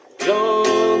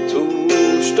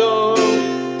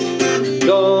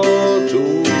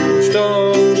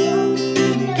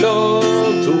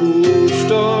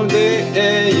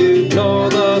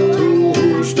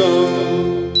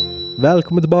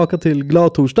Välkommen tillbaka till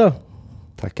Glad torsdag.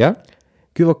 Tackar.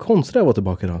 Gud vad konstigt det var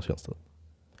tillbaka idag, känns det.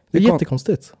 Det är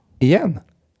jättekonstigt. Igen?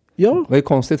 Ja. Vad är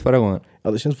konstigt förra gången?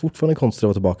 Ja, det känns fortfarande konstigt att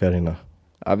vara tillbaka här inne.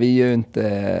 Ja, vi är ju inte...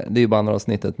 Det är ju bara andra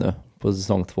avsnittet nu på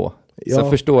säsong 2. Ja. Så jag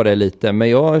förstår det lite. Men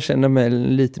jag känner mig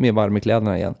lite mer varm i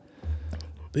kläderna igen.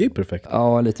 Det är ju perfekt.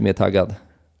 Ja, lite mer taggad.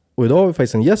 Och idag har vi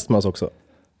faktiskt en gäst med oss också.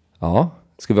 Ja,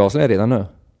 ska vi avslöja redan nu?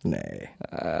 Nej.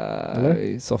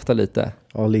 Vi softar lite.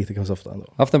 Ja, lite kan vi softa ändå.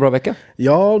 Haft en bra vecka?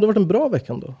 Ja, det har varit en bra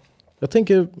vecka ändå. Jag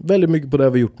tänker väldigt mycket på det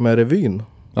vi gjort med revyn.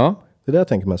 Ja. Det är det jag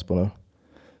tänker mest på nu.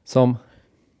 Som?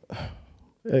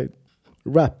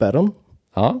 Rap-battlen.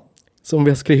 Ja. Som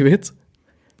vi har skrivit.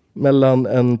 Mellan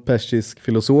en persisk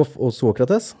filosof och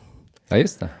Sokrates. Ja,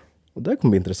 just det. Och det kommer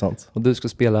bli intressant. Och du ska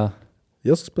spela...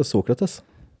 Jag ska spela Sokrates.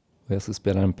 Och jag ska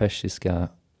spela den persiska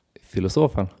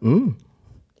filosofen. Mm.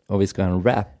 Och vi ska ha en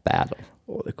rap battle.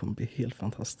 Det kommer bli helt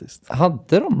fantastiskt.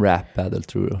 Hade de rap battle,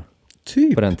 tror du?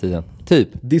 Typ. På den tiden? Typ?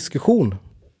 Diskussion.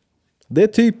 Det är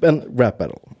typ en rap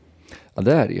battle. Ja,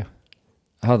 det är det ju.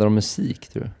 Hade de musik,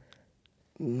 tror du?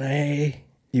 Nej.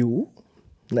 Jo.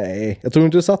 Nej. Jag tror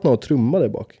inte det satt någon och trummade där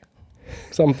bak.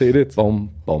 Samtidigt. Bom,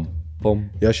 bom, bom.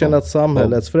 Jag känner att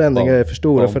samhällets förändringar är för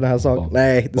stora för den här saken.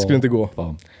 Nej, det skulle inte gå.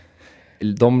 Bom.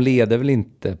 De leder väl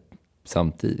inte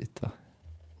samtidigt, va?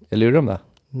 Eller gjorde de det?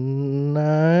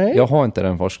 Nej. Jag har inte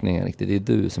den forskningen riktigt. Det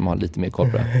är du som har lite mer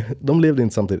koll på det. De levde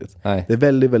inte samtidigt. Nej. Det är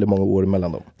väldigt, väldigt många år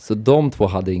mellan dem. Så de två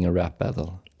hade ingen rap battle?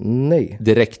 Nej.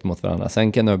 Direkt mot varandra.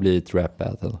 Sen kan det ha blivit rap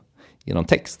battle genom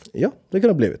text. Ja, det kan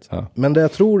det ha blivit. Ja. Men det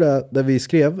jag tror det vi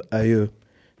skrev är ju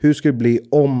hur skulle det bli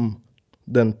om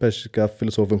den persiska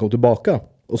filosofen kom tillbaka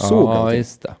och såg allting.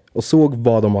 Just det. Och såg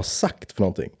vad de har sagt för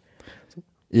någonting.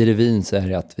 I revyn så är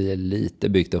det att vi är lite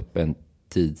byggt upp en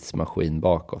tidsmaskin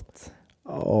bakåt.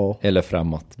 Ja. Eller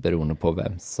framåt, beroende på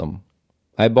vem som...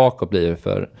 Nej, bakåt blir det,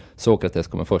 för Sokrates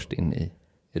kommer först in i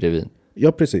revyn.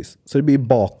 Ja, precis. Så det blir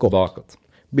bakåt. Bakåt.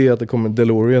 Det blir att det kommer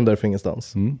DeLorean där för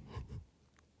ingenstans. Mm.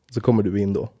 Så kommer du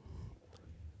in då.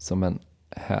 Som en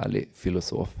härlig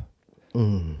filosof.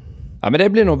 Mm. Ja, men det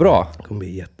blir nog bra. Det kommer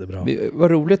bli jättebra.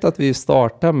 Vad roligt att vi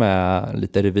startar med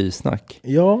lite revysnack.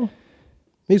 Ja.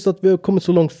 Just att vi har kommit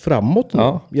så långt framåt nu.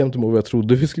 Ja. Jämt med vad jag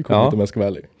trodde vi skulle komma hit om jag ska vara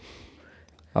ärlig.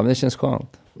 Ja, men det känns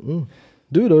skönt. Mm.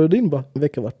 Du då, hur har din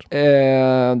vecka varit?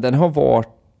 Den har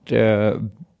varit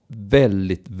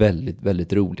väldigt, väldigt,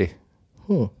 väldigt rolig.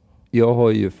 Jag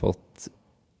har ju fått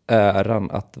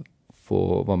äran att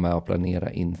få vara med och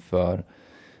planera inför...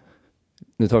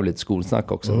 Nu tar vi lite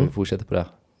skolsnack också, vi fortsätter på det.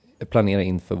 Planera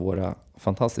inför våra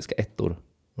fantastiska ettor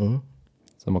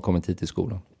som har kommit hit till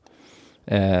skolan.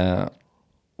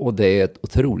 Och det är ett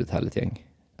otroligt härligt gäng.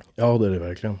 Ja, det är det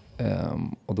verkligen.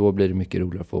 Och då blir det mycket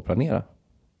roligare att få planera.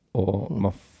 Och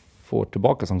man får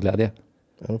tillbaka som glädje.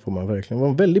 Ja, det får man verkligen. Det var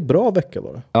en väldigt bra vecka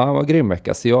var det. Ja, det var en grym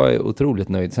vecka. Så jag är otroligt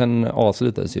nöjd. Sen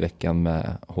avslutades ju veckan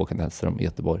med Håkan Hellström i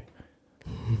Göteborg.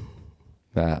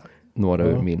 Med några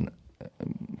ur min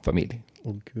familj.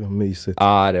 Gud vad mysigt.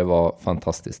 Ja, det var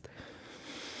fantastiskt.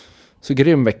 Så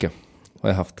grym vecka har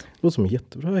jag haft. Det låter som en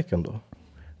jättebra vecka ändå.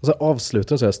 Och så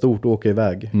avsluta så här stort och åka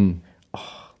iväg.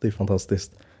 Det är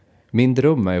fantastiskt. Min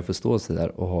dröm är att få stå sig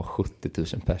där och ha 70 000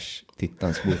 pers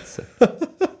tittans mot sig.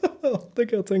 Det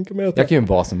kan jag tänka mig. Jag kan ju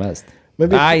vad som helst.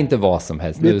 Nej, inte vad som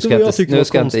helst. Nu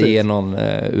ska jag inte ge någon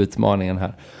utmaningen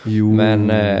här. Jo. Men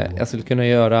jag skulle kunna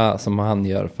göra som han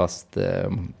gör, fast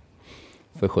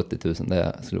för 70 000.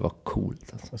 Det skulle vara coolt.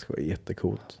 Alltså. Det skulle vara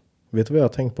jättecoolt. Vet du vad jag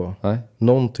har tänkt på? Nej.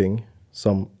 Någonting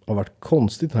som har varit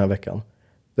konstigt den här veckan.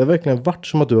 Det har verkligen varit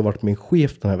som att du har varit min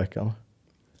chef den här veckan.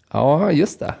 Ja,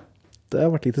 just det. Det har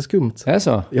varit lite skumt. Är det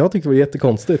så? Jag tyckte det var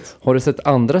jättekonstigt. Har du sett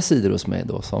andra sidor hos mig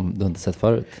då som du inte sett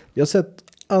förut? Jag har sett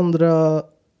andra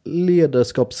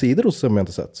ledarskapssidor hos som jag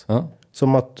inte sett. Ja.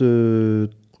 Som att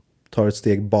du tar ett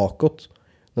steg bakåt.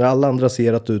 När alla andra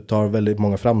ser att du tar väldigt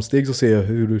många framsteg så ser jag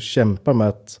hur du kämpar med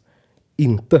att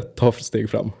inte ta steg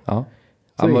fram. Ja.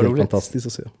 Så det är vad helt roligt. fantastiskt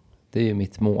att se. Det är ju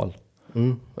mitt mål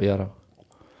att göra.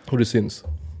 Och det syns.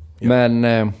 Ja.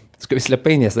 Men ska vi släppa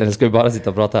in gäster eller ska vi bara sitta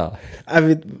och prata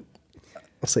här?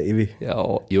 Vad säger vi?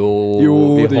 Ja, vi det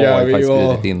har vi, faktiskt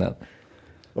bjudit in den.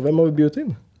 Och vem har vi bjudit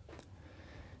in?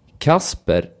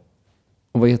 Kasper.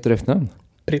 Och vad heter du efternamn?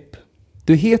 Pripp.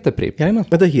 Du heter Pripp? Jajamän.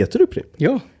 Men det heter du Pripp?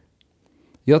 Ja.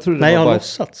 Jag trodde Nej, det jag var har ett,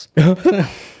 låtsats.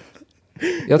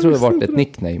 jag trodde det var ett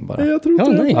nickname bara. Jag tror Ja,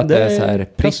 inte nej. Att det är så här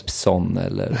Prippson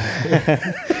eller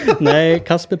Nej,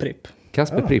 Kasper Pripp.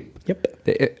 Kasper Pripp. Japp.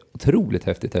 Det är otroligt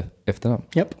häftigt efternamn.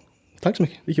 Japp. Tack så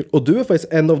mycket. det. Kul. Och du är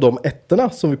faktiskt en av de ettorna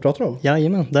som vi pratar om.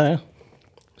 Jajamän, det är jag.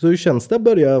 Så hur känns det att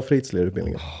börja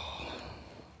fritidsledarutbildningen?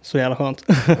 Så jävla skönt.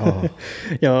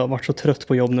 Jag har varit så trött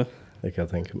på jobb nu. Det kan jag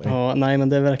tänka mig. Ja, nej men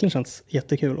det har verkligen känts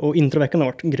jättekul. Och introveckan har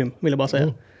varit grym, vill jag bara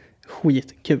säga.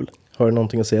 Skitkul. Har du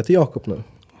någonting att säga till Jakob nu?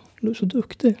 Du är så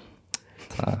duktig.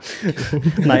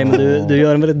 Nej, men du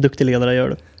gör en väldigt duktig ledare, gör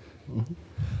du.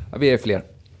 Ja, vi är fler.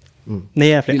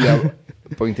 Ni är fler. Vill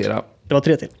jag poängtera. Det var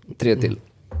 3 till. 3 till.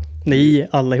 Ni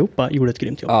allihopa gjorde ett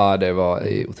grymt jobb. Ja, det var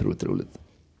otroligt roligt.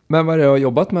 Men vad är det du har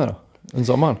jobbat med då? En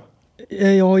sommar?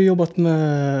 Jag har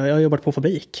jobbat på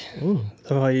fabrik.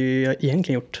 Det har jag ju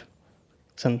egentligen gjort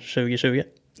sedan 2020.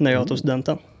 När jag tog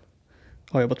studenten.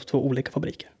 Jag har jobbat på 2 olika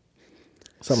fabriker.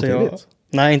 Samtidigt?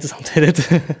 Nej, inte samtidigt.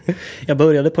 Jag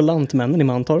började på Lantmännen i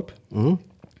Mantorp.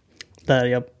 Där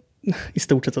jag i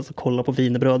stort sett att kolla på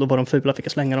wienerbröd och bara de fula fick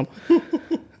jag slänga dem.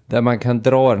 Där man kan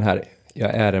dra den här,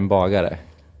 jag är en bagare.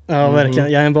 Ja,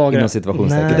 verkligen. Jag är en bagare. Inom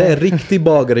situationstecken. Det där är en riktig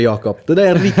bagare, Jakob. Det där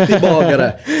är en riktig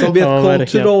bagare som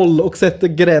vet kontroll och sätter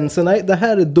gränsen. Nej, det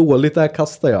här är dåligt, det här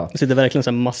kastar jag. Jag sitter verkligen så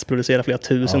här massproducera flera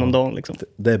tusen om dagen. Liksom.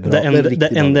 Det är bra. Det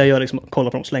enda jag gör är liksom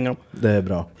kolla på dem, slänga dem. Det är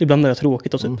bra. Ibland är jag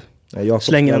tråkigt och typ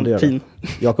slänger dem fin.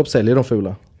 Jakob säljer de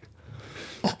fula.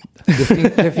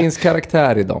 Det finns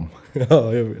karaktär i dem.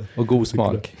 Ja, jag vet. Och god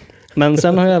smak. Men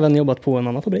sen har jag även jobbat på en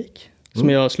annan fabrik. Som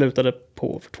jag slutade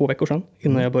på för 2 veckor sedan.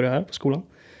 Innan jag började här på skolan.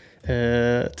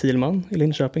 Thielman i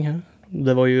Linköping här.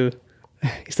 Det var ju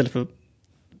istället för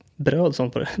bröd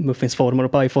sånt på det. Muffinsformar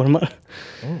och pajformar.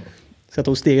 Så jag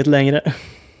tog steget längre.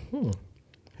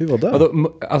 Hur var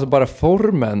det? Alltså bara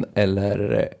formen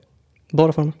eller?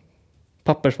 Bara formen.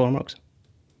 Pappersformar också.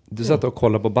 Du satt och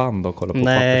kollade på band och kollade på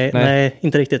papper? Nej, nej,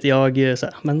 inte riktigt. Jag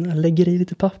lägger i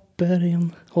lite papper i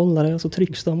en hållare och så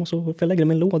trycks de och så får jag lägga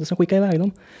dem i en låda och sen skickar jag iväg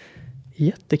dem.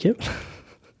 Jättekul.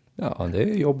 Ja, det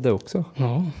är jobb det också.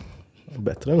 Ja.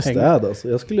 Bättre än städ alltså.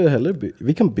 Jag skulle hellre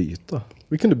vi kan byta.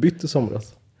 Vi kunde byta i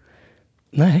somras.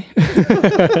 Nej.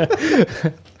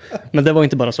 Men det var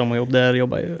inte bara sommarjobb. Där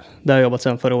har jag jobbat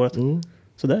sedan förra året.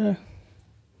 Så det.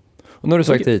 Och nu har du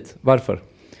sagt hit. Varför?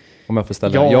 Om jag får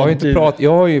ställa. Ja,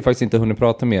 jag har ju faktiskt inte hunnit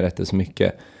prata med er så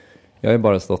mycket. Jag har ju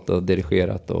bara stått och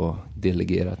dirigerat och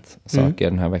delegerat saker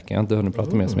den här veckan. Jag har inte hunnit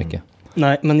prata med er så mycket.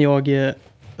 Nej, men jag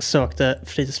sökte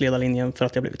fritidsledarlinjen för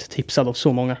att jag blivit tipsad av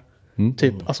så många.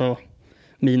 Typ, alltså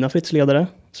mina fritidsledare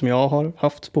som jag har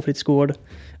haft på fritidsgård.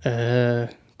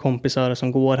 Kompisar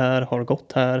som går här, har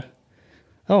gått här.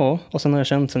 Ja, och sen har jag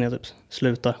känt sen jag typ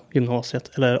slutade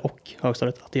gymnasiet och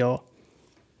högstadiet att jag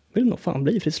vill nog fan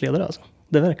bli fritidsledare alltså.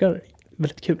 Det verkar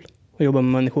väldigt kul att jobba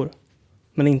med människor.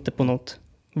 Men inte på något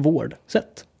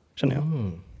vårdsätt, känner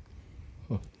jag.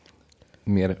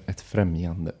 Mer ett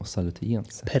främjande och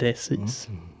saluterande sätt. Precis.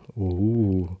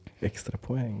 Extra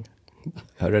poäng.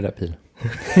 Hör du det där, Pil?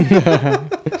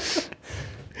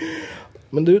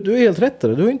 Men du är helt rätt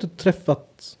där. Du har inte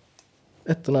träffat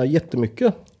ettorna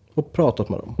jättemycket och pratat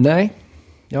med dem. Nej,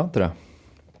 jag har inte det.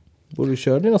 Borde du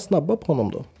köra dina snabba på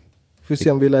honom då? Får vi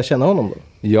se om vi lär känna honom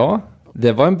då. Ja,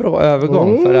 det var en bra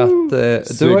övergång för att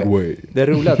det är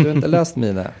roligt att du inte läst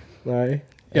mina. Nej.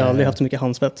 Jag har aldrig haft så mycket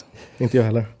handsvett. Inte jag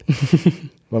heller.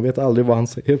 Man vet aldrig vad han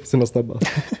säger på sina snabba.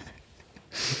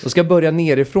 Jag ska börja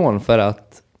nerifrån för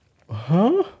att...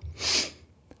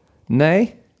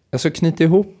 Nej, jag ska knyta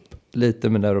ihop lite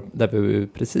med där vi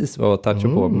precis var och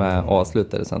touchade på med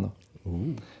avslutade sen då.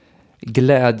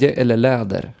 Glädje eller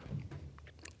läder?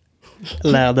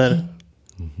 Läder.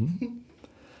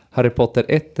 Harry Potter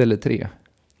 1 eller 3?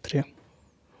 3.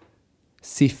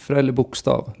 Siffra eller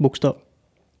bokstav? Bokstav.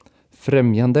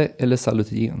 Främjande eller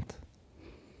saluterant?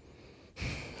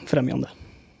 Främjande.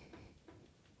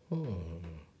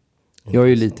 Jag är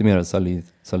ju lite mer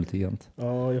saluterant.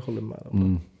 Ja, jag håller med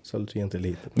om det. Saluterant är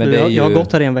lite. Men jag har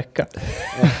gått här i en vecka.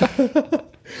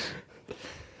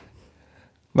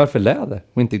 Varför läder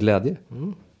och inte glädje?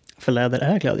 För läder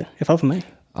är glädje. I alla fall för mig.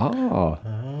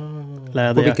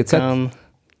 På vilket sätt?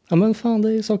 Ja men fan,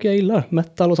 det är saker jag gillar.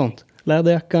 Metal och sånt.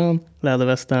 Läderjackan,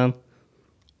 lädervästen,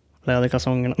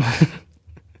 läderkalsongerna.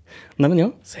 Nej men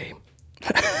ja. Same.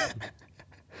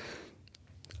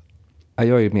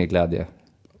 Jag är mer glädje.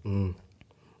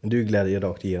 Du är glädje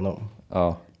rakt igenom.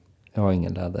 Ja, jag har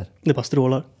ingen läder. Det bara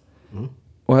strålar.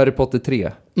 Och Harry Potter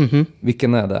 3.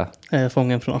 Vilken är det?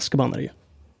 Fången från Azkaban är det ju.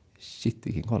 Shit,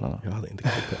 vilken koll han har. Jag hade inte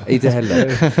koll på det. Inte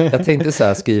heller. Jag tänkte så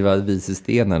här skriva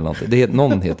Visesten eller något.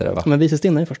 Någon heter det va? Men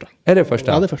Visesten är första. Är det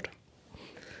första? Ja, det är första.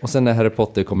 Och sen när Harry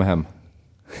Potter kommer hem.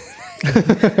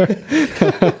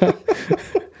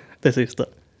 Det sista.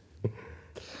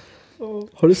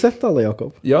 Har du sett alla,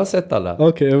 Jakob? Jag har sett alla.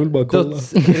 Okej, jag vill bara kolla.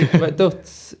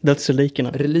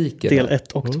 Dödsrelikerna. Relikerna. Del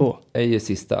 1 och 2. Är ju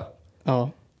sista. Ja.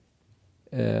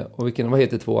 Och vad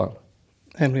heter 2:an?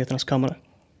 Hemligheternas kammare.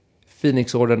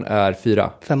 Phoenixorden är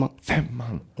 4. 5:an.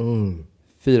 5:an.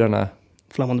 4:an är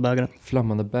Flammande bägaren.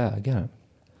 Flammande bägaren.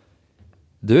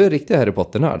 Du är riktig Harry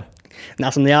Potter-nörd. Nej,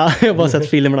 alltså, jag har bara sett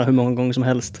filmerna hur många gånger som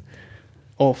helst.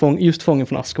 Och just Fången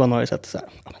från Azkaban har jag sett så här,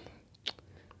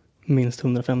 minst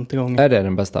 150 gånger. Är det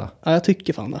den bästa? Ja, jag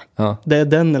tycker fan det. Ja. Det är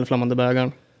den eller Flammande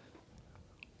bägaren.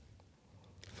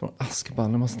 Från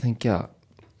Azkaban, jag måste tänka.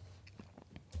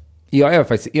 Jag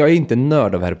är inte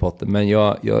nörd av Harry Potter, men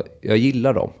jag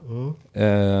gillar dem.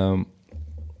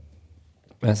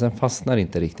 Men sen fastnar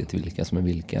inte riktigt vilka som är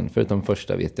vilken. Förutom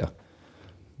första vet jag.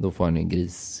 Då får han en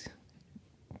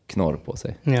grisknorr på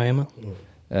sig. Jajamän.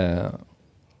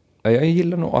 Jag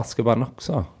gillar nog Azkaban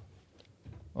också.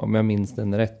 Om jag minns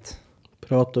den rätt.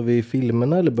 Pratar vi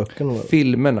filmerna eller böckerna?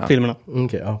 Filmerna.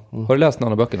 Okay, ja. Har du läst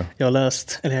någon av böckerna? Jag har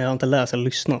läst, eller jag har inte läst, jag har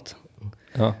lyssnat.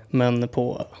 Ja. Men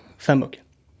på 5 böcker.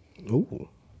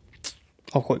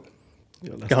 Av 7.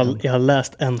 Jag har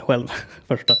läst en själv.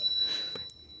 Första.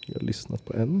 Jag har lyssnat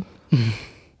på en.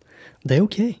 Det är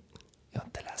okej. Jag har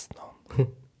inte läst någon.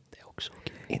 Det är också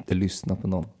okej. Inte lyssnat på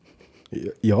någon.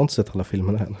 Jag har inte sett alla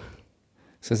filmerna än.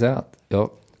 Ska jag säga att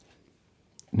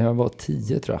när jag var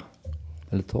 10 tror jag.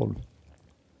 Eller 12.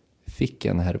 Fick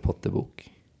jag en Harry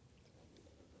Potter-bok.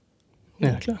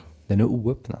 Jäklar. Den är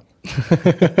oöppnad.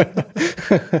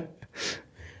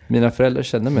 Mina föräldrar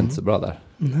kände mig inte så bra där.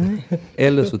 Nej.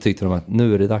 Eller så tyckte de att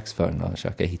nu är det dags för en att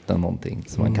försöka hitta någonting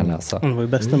som man kan läsa. Det var ju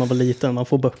bäst när man var liten. Man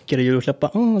får böcker i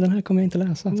julklappar. Den här kommer jag inte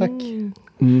läsa. Tack.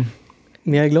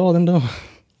 Men jag är glad ändå.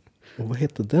 Och vad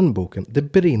heter den boken? Det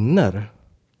brinner.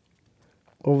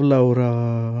 Av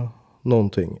Laura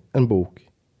någonting. En bok.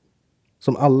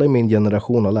 Som alla i min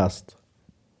generation har läst.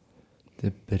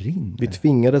 Det brinner. Vi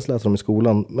tvingades läsa dem i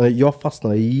skolan. Men jag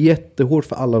fastnade jättehårt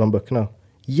för alla de böckerna.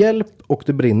 Hjälp och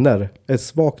det brinner. Ett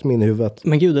svagt minne i huvudet.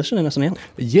 Men gud, det känner jag nästan igen.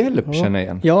 Hjälp känner jag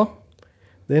igen. Ja.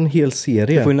 Det är en hel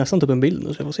serie. Jag får ju nästan ta upp en bild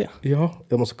nu så jag får se. Ja,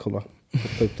 jag måste kolla. Jag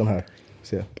får ta upp den här.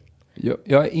 Se.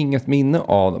 Jag har inget minne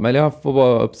av dem. Eller jag får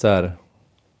bara upp så här.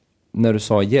 När du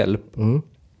sa hjälp.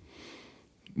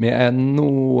 Men jag är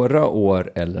några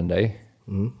år äldre än dig.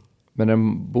 Men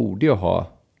den borde jag ha.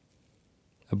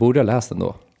 Jag borde ha läst den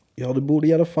då. Ja, du borde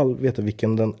i alla fall veta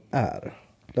vilken den är.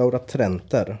 Laura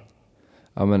Trenter.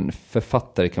 Ja, men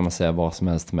författare kan man säga vad som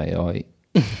helst till mig.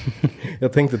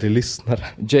 Jag tänkte till lyssnare.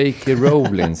 J.K.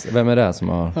 Rowlings. Vem är det som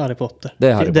har... Harry Potter. Det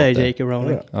är Harry Potter. Det är J.K.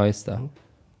 Rowling. Ja, just det.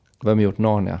 Vem har gjort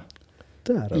Narnia?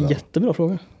 Där är den. Jättebra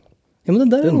fråga. Ja, men den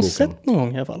där har jag nog boken. sett någon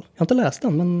gång i alla fall. Jag har inte läst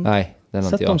den, men Nej, den har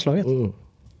sett inte jag. omslaget.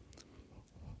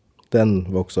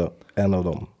 Den var också en av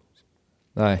de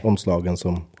omslagen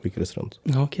som skickades runt.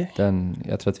 Okej.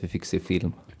 Jag tror att vi fick se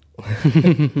film.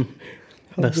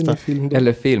 Bästa.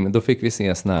 Eller film, då fick vi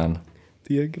se sån här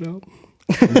Diagram.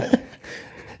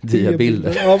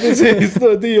 diabilder. Ja, precis.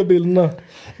 Diabilderna.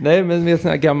 Nej, men med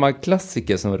såna här gamla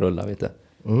klassiker som rullar, vet du.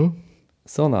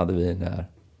 Såna hade vi när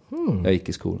jag gick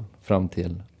i skolan. Fram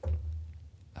till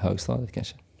högstadiet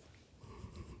kanske.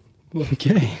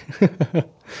 Okej.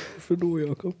 För då,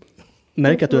 Jakob?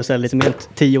 Märk att du är så här lite mer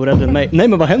 10 år äldre än mig. Nej,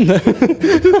 men vad händer?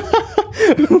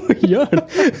 Vad gör du?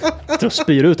 Jag tror jag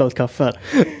spyr ut allt kaffe här.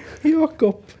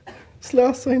 Jakob,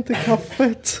 slösa inte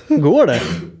kaffet. Går det?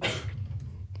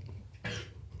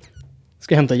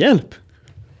 Ska jag hämta hjälp?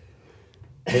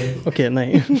 Okej,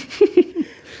 nej.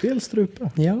 Fel strupe.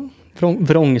 Ja,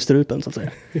 vrångstrupen så att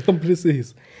säga. Ja,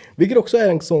 precis. Vilket också är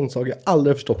en sån sak jag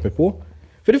aldrig har förstått mig på.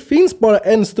 För det finns bara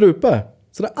en strupe.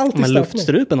 Så det är alltid men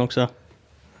luftstrupen också.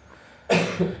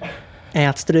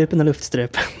 Ätstrupen och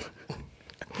luftstrupen.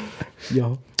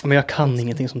 Ja. Men jag kan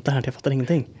ingenting sånt där. Jag fattar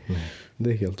ingenting.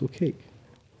 Det är helt okej.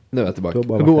 Nu är jag tillbaka.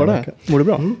 Hur går det? Mår du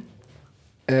bra?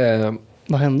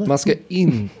 Vad hände? Man ska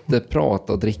inte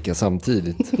prata och dricka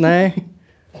samtidigt. Nej.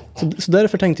 Så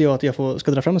därför tänkte jag att jag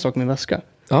ska dra fram en sak med min väska.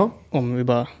 Ja. Om vi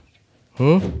bara...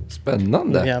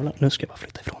 Spännande. Jävlar, nu ska jag bara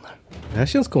flytta ifrån här. Det här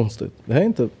känns konstigt. Det här är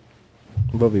inte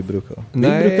vad vi brukar.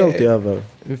 Nej. Vi brukar alltid över.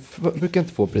 Vi brukar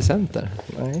inte få presenter.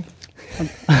 Nej.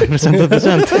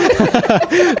 Present.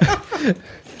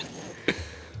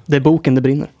 Det är boken det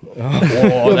brinner.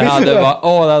 Det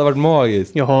hade varit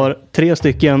magiskt. Jag har 3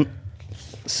 stycken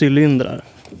cylindrar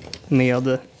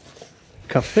med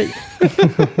kaffe.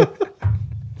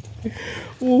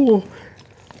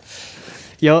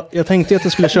 Jag tänkte att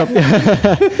jag skulle köpa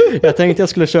jag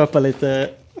skulle köpa lite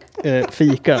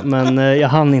fika, men jag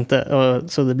hann inte,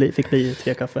 så det fick bli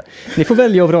 3 kaffe. Ni får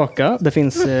välja och vraka. Det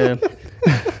finns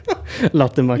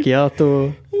latte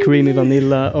macchiato, creamy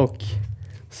vanilla och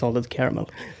salted caramel.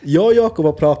 Jag och Jakob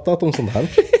har pratat om sånt här.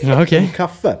 Ja, okej. Om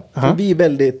kaffe. För vi är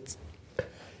väldigt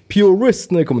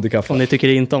purist när det kommer till kaffe. Och ni tycker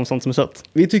inte om sånt som är sött?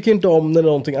 Vi tycker inte om när det är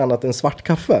någonting annat än svart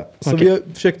kaffe. Så Okej. vi har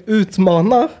försökt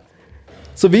utmana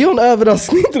Så vi har en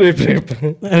överraskning till dig, Fripp.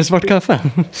 Är det svart kaffe?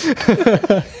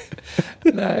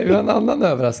 Nej, vi har en annan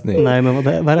överraskning. Nej, men vad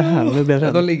är det här? Nu blir jag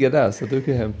rädd. De ligger där så du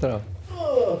kan hämta dem.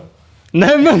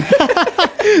 Nej, men...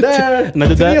 Där! Men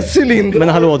det 3 där, cylindrar! men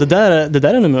hallå, det där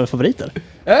är en av mina favoriter.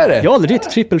 Är det? Ja, legit.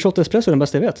 Triple shot espresso är den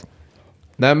bästa jag vet.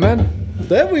 Nej, men...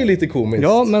 Det var ju lite komiskt.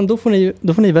 Ja, men då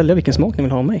får ni välja vilken smak ni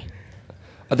vill ha av mig.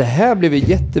 Ja, det här blev ju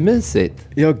jättemysigt.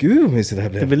 Ja, gud vad mysigt det här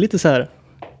Det blev. blir lite så här...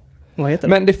 Vad heter det?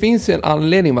 Men det finns ju en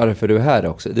anledning varför du är här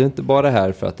också. Du är inte bara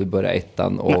här för att du börjar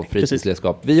ettan och Nej,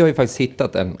 fritidsledarskap. Vi har ju faktiskt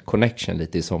hittat en connection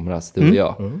lite i somras, du och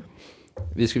jag.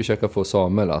 Vi ska försöka få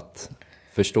Samuel att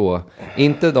förstå,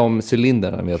 inte de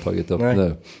cylinderna vi har tagit upp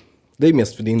nu. Det är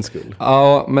mest för din skull.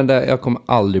 Ja, men jag kommer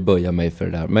aldrig böja mig för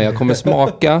det där. Men jag kommer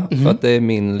smaka, för att det är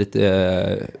min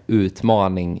lite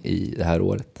utmaning i det här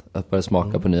året. Att börja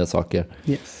smaka på nya saker.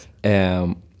 Yes.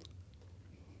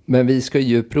 Men vi ska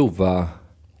ju prova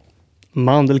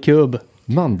Mandelkubb.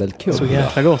 mandelkubb. Så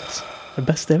jäkla gott. Det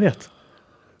bästa jag vet.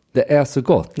 Det är så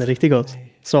gott. Det är riktigt gott.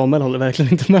 Samuel håller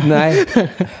verkligen inte med. Nej.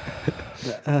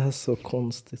 Det är så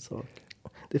konstig sak.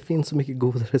 Det finns så mycket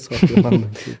godare saker än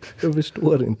mandelkubb. Jag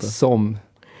förstår inte. Som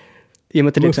Ge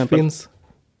mig till exempel. Muffins,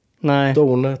 Nej.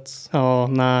 donuts. Ja,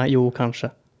 nej, jo, kanske.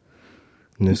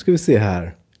 Nu ska vi se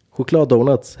här.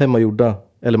 Chokladdonuts, hemmagjorda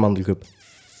eller mandelkubb.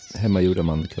 hemmagjorda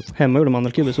mandelkubb. Hemmagjorda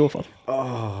mandelkubb i så fall.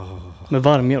 Med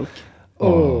varm mjölk.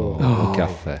 Och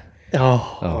kaffe. Ja.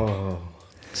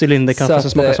 Cylinderkaffe Så som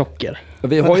att, smakar socker.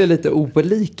 Vi har ju lite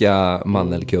olika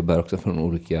mandelkubbar också från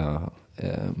olika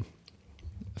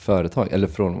företag. Eller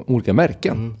från olika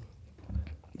märken.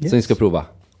 Som vi ska prova.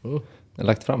 Jag har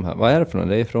lagt fram här. Vad är det för något?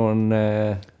 Det är från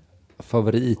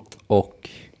Favorit och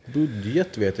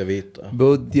Budget vet jag vi hittar.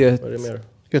 Budget. Vad är det mer?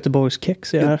 Göteborgs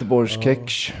kex är här. Göteborgs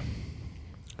kex.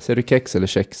 Ser du kex eller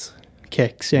kex?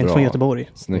 Kex, jag är inte Bra. från Göteborg.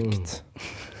 Snyggt.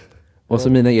 Och så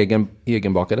mina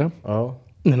egenbakade. Ja.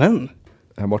 Nej men.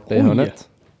 Här borta i Oj. hörnet.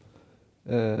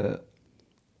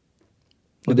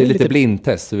 Och det är lite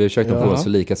blindtest. Så vi har försökt att få så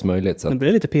lika som möjligt. Så Det att,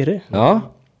 blir lite pirrig. ja.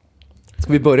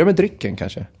 Ska vi börja med drycken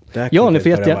kanske? Ja,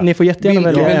 ni får jättegärna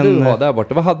välja Vad vill du ha en. där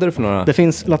borta? Vad hade du för några? Det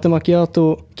finns latte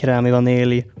macchiato, kräm i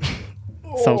vanilj,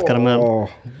 saltkaramell.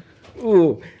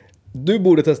 Du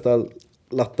borde testa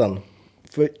latten.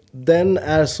 För den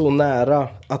är så nära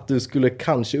att du skulle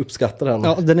kanske uppskatta den.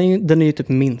 Ja, den är ju typ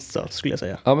minst salt skulle jag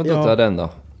säga. Ja, men då tar jag den då.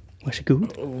 Varsågod.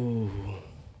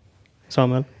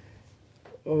 Samuel.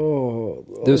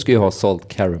 Du ska ju ha salt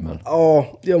caramel.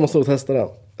 Ja, jag måste nog testa den.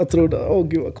 Jag tror det.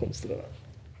 Gud vad konstigt det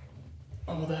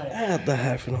är. Vad är det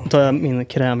här för något? Då tar jag min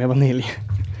kräm i vanilj.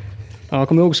 Ja,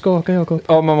 kom ihåg skaka, Jakob.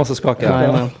 Ja, man måste skaka.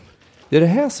 Jajamän. Det är det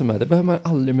här som är. Det behöver man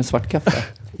aldrig med svart kaffe.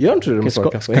 Gör inte det med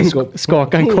svart kaffe?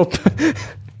 Skaka en kopp.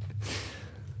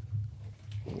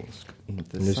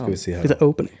 Nu ska vi se här. Lite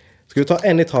opening. Ska vi ta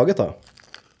en i taget då?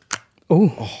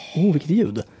 Vilket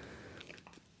ljud.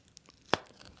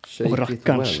 Shake it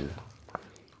rackarns.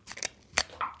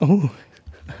 well.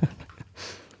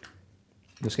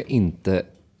 Du ska inte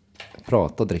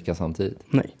prata och dricka samtidigt.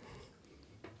 Nej.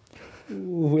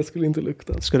 Jag skulle inte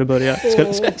lukta. Ska du börja?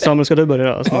 Samuel, ska du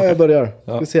börja? Då? Ja, jag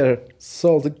börjar. Vi ser här.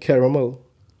 Salted caramel.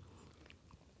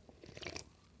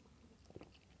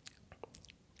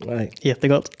 Nej.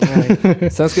 Jättegott.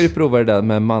 Sen ska du prova det där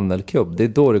med mandelkubb. Det är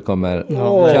då du kommer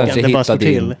kanske det bara hitta slår din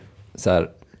till. så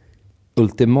här,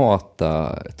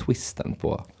 ultimata twisten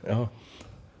på. Ja.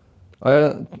 Ja,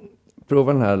 jag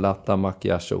provar den här latte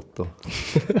macchiato.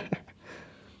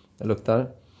 Det luktar.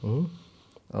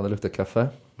 Ja, det luktar kaffe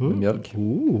med mjölk.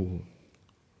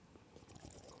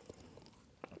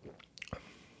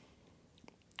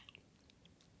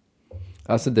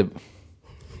 Alltså det...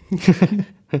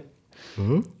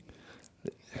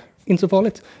 Inte så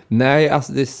farligt. Nej,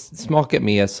 alltså det smakar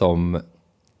mer som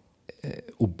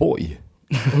O'boy.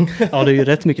 Ja, det är ju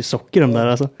rätt mycket socker de där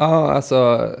alltså. Ja,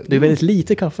 alltså... Det är väldigt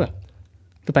lite kaffe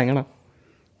för pengarna.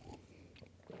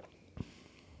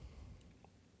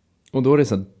 Och då är det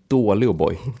så dålig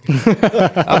O'boy.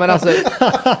 Ja, men alltså...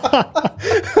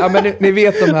 Ja, men ni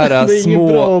vet de här Det är små... ingen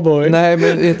bra O'boy. Nej,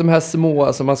 men ni vet de här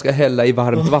små som man ska hälla i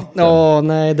varmt vatten. Ja,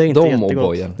 nej, det är inte De jättegott.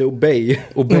 O'boyen. Det är Obey.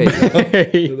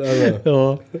 O'boy.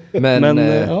 Ja. Men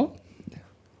Ja.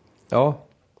 ja,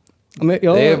 Men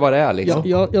jag, det är vad det är liksom.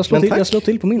 jag slår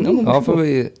till på min. Ja, får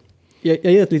vi... Jag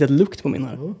ger ett litet lukt på min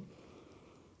här.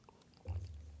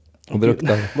 Och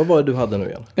brukta. Vad var det du hade nu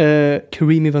igen?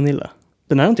 Creamy vanilla.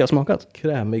 Den här har inte jag smakat.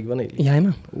 Krämig vanilj.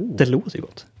 Jajamän. Det låter ju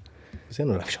gott. Vi ser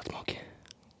nu det. Köttsmak.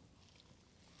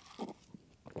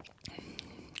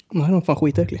 Den här är nog fan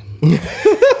skitäcklig.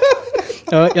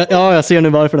 Jag ser nu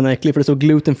varför den är äcklig. För det står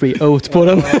gluten-free oat på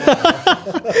den.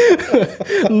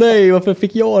 Nej, varför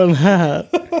fick jag den här?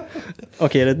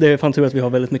 Okej, det är fan tur att vi har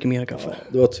väldigt mycket mer kaffe.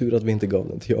 Det var tur att vi inte gav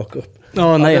den till Jakob.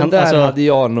 Ja, nej, den där hade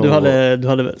jag nog... Du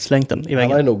hade slängt den i Han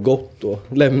väggen. hade nog gått och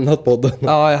lämnat podden.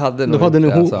 Ja, jag hade nog Du hade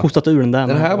nog alltså. hostat ur den där.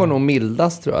 Den här var nog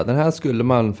mildast tror jag. Den här skulle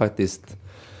man faktiskt,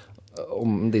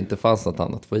 om det inte fanns något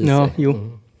annat, få i Ja, sig.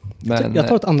 jo. Men, Jag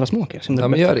tar ett andra smak här. ja,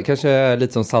 men gör det. Kanske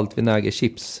lite som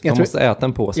saltvinägerchips. Man måste äta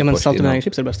en påse Ja, men först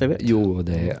saltvinägerchips är det bästa jag vet. Jo,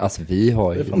 det är... Alltså vi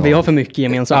har ju... Vi har för mycket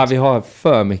gemensamt. Ja, vi har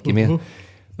för mycket mer.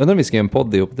 Undrar om vi ska göra en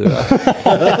podd ihop, du.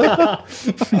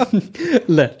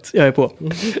 Lätt, jag är på.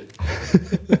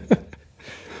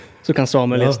 Så kan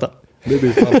Samuel gästa. Det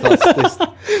blir fantastiskt.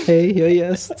 Hej, jag är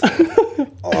gäst.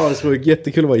 Det skulle vara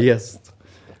jättekul att vara gäst.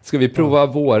 Ska vi prova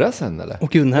våra sen eller? Och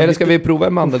gud, den här Eller ska vi prova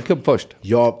en mandelkubb först?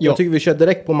 Ja, jag tycker vi kör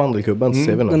direkt på mandelkubben så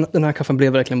ser vi nu. Den här kaffen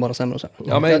blev verkligen bara sämre och sämre.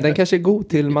 Ja, men den kanske är god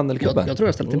till mandelkubben. Jag tror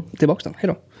jag ställer tillbaka den.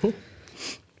 Hej då.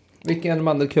 Vilken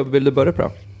mandelkubb vill du börja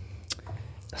på?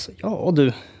 Alltså, ja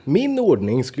du. Min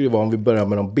ordning skulle vara om vi börjar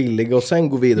med de billiga och sen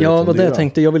går vidare Ja, till vad det dyra. jag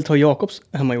tänkte. Jag vill ta Jakobs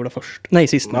hemmagjorda först. Nej,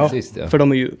 sist. Sist, ja. För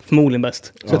de är ju förmodligen bäst.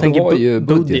 Så jag Du tänker har ju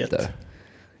budget budget. där.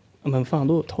 Ja, men fan,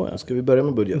 då tar jag Ska vi börja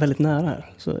med budget? väldigt nära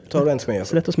här. Så Ta den som är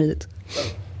så lätt och smidigt.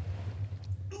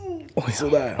 Oj,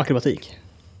 sådär. akrobatik.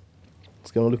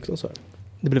 Ska de lukta så här?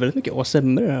 Det blir väldigt mycket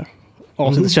ASMR i det här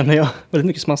avsnittet känner jag. Väldigt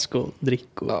mycket smask och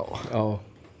drick. Och... Ja.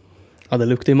 Ja, det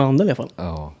luktar ju mandel i alla fall.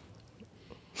 Ja.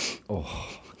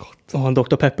 Och en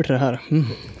Dr. Pepper till det här.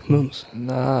 Mums.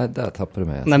 Nej, där tappar du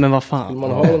mig. Nej, men vad Vill fan.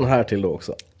 man ha den här till då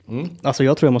också? Alltså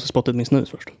jag tror jag måste spotta ut min snus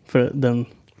först. För den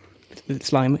är lite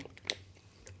slimy.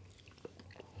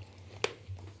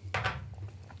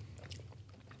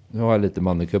 Nu har jag lite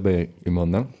mandelkubb i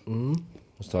munnen.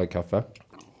 Och så tar jag kaffe.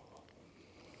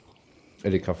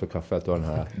 Eller kaffe, jag tar den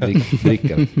här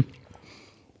dricken.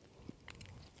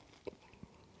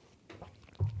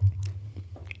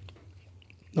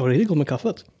 Det var riktigt gott med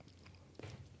kaffet.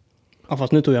 Ja,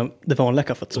 fast nu tog jag det vanliga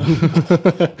kaffet. Så.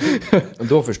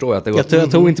 Då förstår jag att det går...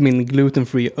 Jag tog inte min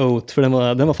gluten-free oat. För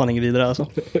den var fan ingen vidare alltså.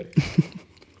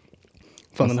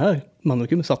 Fan, den här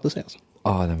mandelkubben satte sig alltså.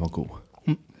 Ja, den var god.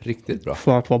 Riktigt bra.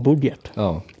 För att vara budget.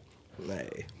 Ja.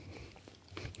 Nej.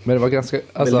 Men det var ganska...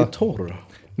 Alltså, Väldigt torr.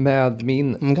 med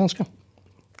min Ganska.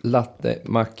 latte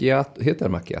macchiato... Heter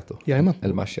det macchiato? Jajamän.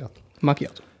 Eller macchiato.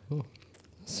 Macchiato.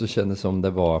 Så kändes det som det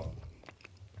var...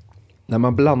 När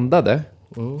man blandade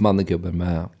mandelkubben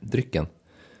med drycken.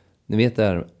 Ni vet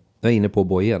där, jag är inne på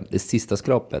bojen. Det sista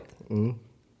skrapet.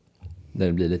 Där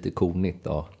det blir lite kornigt.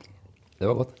 Ja. Det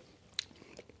var gott.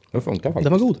 Det funkar faktiskt.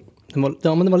 Den var god.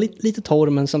 Den var lite torr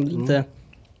men som lite...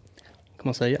 Kan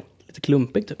man säga? Lite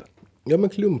klumpig typ. Ja, men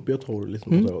klumpig och torr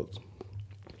liksom.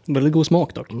 Väldigt god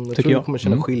smak dock. Jag tycker tror vi jag. kommer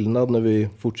känna skillnad när vi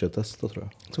fortsätter testa, tror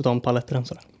jag. Så ta en palett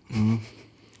rensare.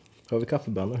 Har vi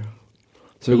kaffebönor?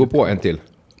 Så vi går på en till.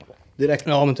 Direkt.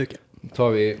 Ja, men tycker Tar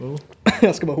vi... jag.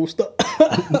 Jag ska bara hosta.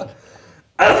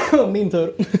 Min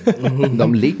tur.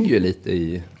 De ligger ju lite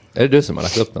i... Är det du som har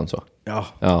lagt upp dem så? Ja.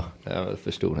 Ja, jag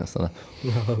förstod nästan.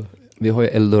 Vi har ju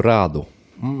Eldorado.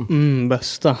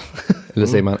 Bästa. Eller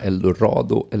säger man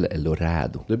Eldorado eller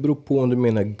Eldorado? Det beror på om du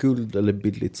menar guld eller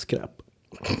billigt skräp.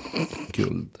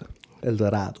 Guld.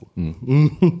 Eldorado.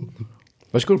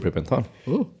 Varsågod Prippen, ta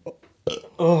den.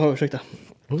 Ursäkta.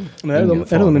 Men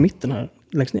är de i mitten här?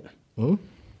 Längst ner?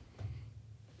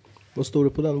 Vad står det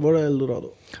på den? Var det Eldorado?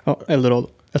 Ja, Eldorado.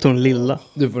 Jag tog den lilla.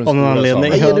 Du får den Av någon stora,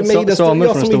 anledning. Samuel. Vad ger du mig den stora? Samuel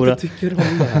Jag får den som stora. inte tycker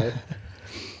om det här.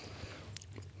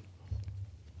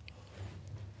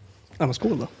 Ja, men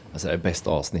skål då. Alltså det är bästa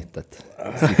avsnittet.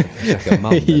 Sitta och käka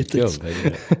mandelkubb.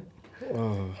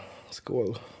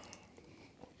 Skål.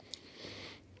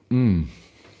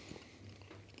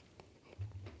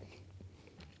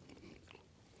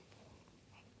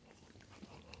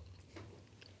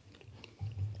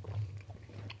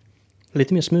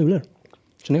 Lite mer smulor.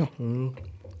 Känner jag.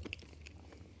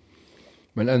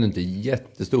 Men ändå inte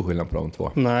jättestor skillnad på de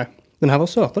två. Nej. Den här var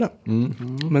sötare.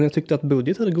 Men jag tyckte att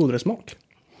budget hade godare smak.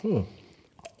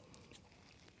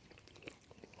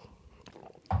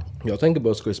 Jag tänker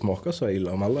bara, ska det smaka så här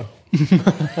illa om alla?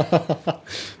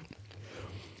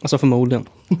 Alltså förmodligen.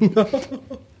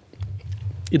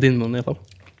 I din mun i alla fall.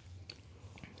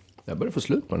 Jag börjar få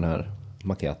slut på den här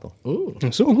macchiato.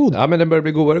 Så god. Ja, men den börjar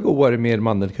bli godare och godare med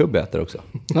mandelkubb äter också.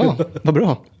 Ja, vad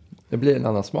bra. Det blir en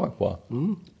annan smak på.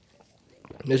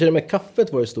 Jag känner med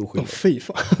kaffet var det stor skillnad. Fy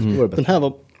fan. Var det bättre? Den här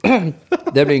var...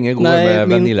 Det blir ingen godare Nej, med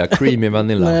vanilja. Creamy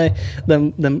vanilla. Nej,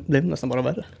 den blev nästan bara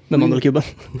värre. Med mandelkubben.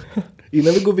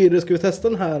 Innan vi går vidare ska vi testa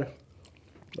den här.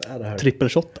 Vad är det här?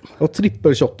 Trippelshotten. Och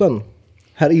trippelshotten.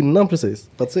 Här innan precis.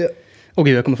 För att se. Åh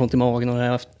gud, jag kommer få ont i magen och det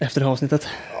här efter det här avsnittet.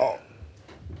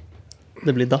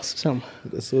 Det blir dass sen.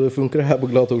 Så det funkar det här på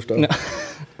glad torsdag.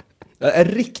 Ja. Jag är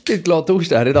riktigt glad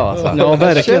torsdag här idag. Alltså. Ja,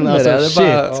 verkligen. Jag känner Alltså,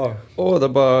 det. Det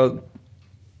bara...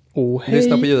 Hej.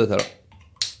 Lyssna på ljudet här då.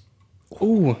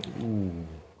 Oh.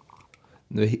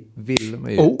 Nu vill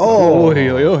man ju...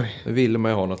 Oj. Nu vill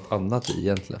man ju ha något annat i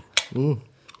egentligen.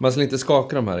 Man ska inte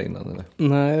skaka de här innan, eller?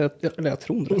 Nej, jag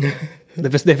tror inte det.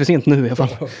 Det är för sent nu i alla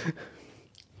fall.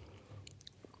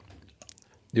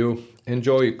 Jo,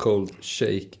 enjoy cold,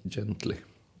 shake gently.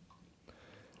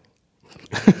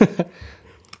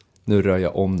 Nu rör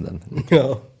jag om den.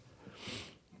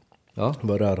 Ja,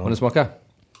 Vad rör har ni smakat?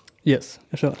 Yes,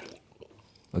 jag kör.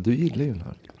 Ja, du gillar ju den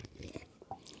här.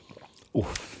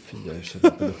 Fy, jag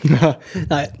känner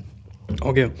Nej.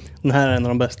 Gud. Den här är en av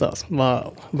de bästa. Alltså.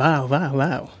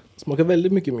 Wow. Smakar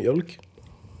väldigt mycket mjölk.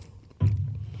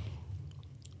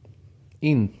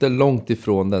 inte långt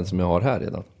ifrån den som jag har här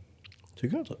redan.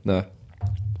 Tycker du inte? Nej.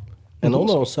 Är någon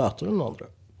av dem sötare än den andra?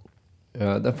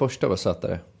 Ja, den första var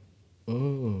sötare.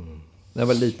 Den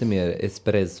var lite mer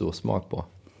espresso-smak på.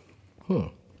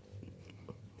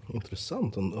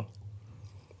 Intressant ändå.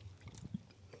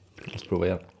 Jag måste prova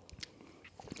igen.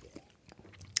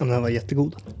 Den här var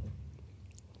jättegod.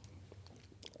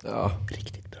 Ja.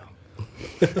 Riktigt bra.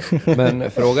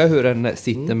 Men fråga hur den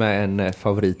sitter med en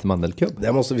favorit mandelkubb.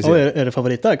 Det måste vi se. Är det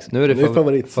favoritdags? Nu är det Nu är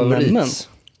favorit. Nämen.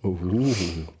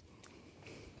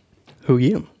 Hugg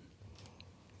in.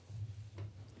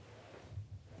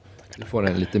 Du får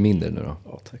en lite mindre nu då.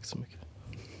 Ja, tack så mycket.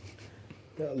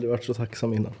 Jag har aldrig varit så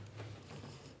tacksam innan.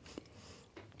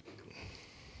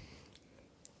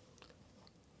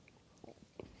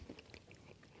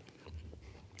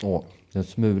 Åh, den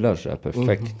smular så här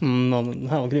perfekt. Den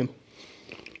här var grym.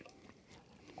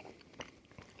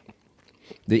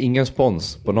 Det är ingen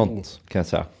spons på något kan jag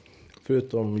säga.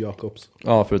 Förutom Jakobs.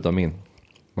 Ja, förutom min.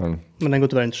 Men Men den går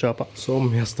tyvärr inte att köpa.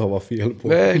 Som jag stavar fel på.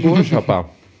 det går att köpa.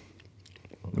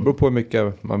 Det beror på hur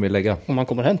mycket man vill lägga. Om man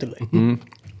kommer hem till dig.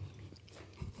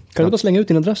 Kan du bara slänga ut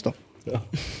din adress då? Ja.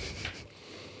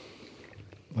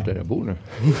 Var är jag bor nu?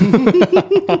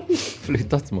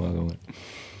 Flyttat så många gånger.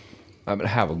 Nej, men det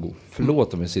här var god.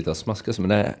 Förlåt om jag sitter och smaskar.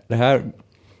 Men det här...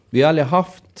 Vi har aldrig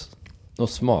haft någon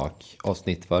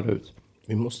smakavsnitt förut.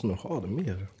 Vi måste nog ha det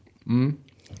mer.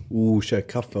 Kör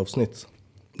kaffeavsnitt.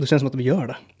 Det känns som att vi gör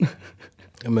det.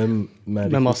 Ja, men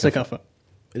Med massor kaffe.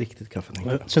 Riktigt kaffe.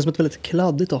 Det känns som ett väldigt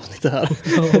kladdigt avsnitt det här.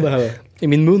 Ja, det här. I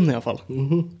min mun i alla fall.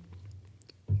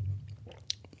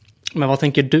 Men vad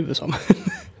tänker du som?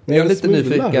 Jag är lite smular.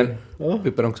 nyfiken. Ja.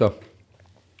 Pippen också.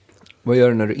 Vad gör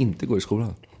du när du inte går i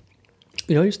skolan?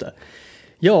 Ja, just det.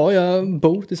 Ja, jag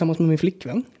bor tillsammans med min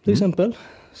flickvän till exempel.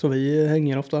 Så vi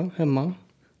hänger ofta hemma.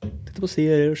 Tittar på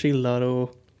serier och chillar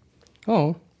och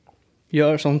ja,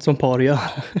 gör sånt som par gör.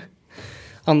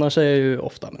 Annars är jag ju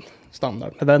ofta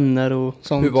standard med vänner och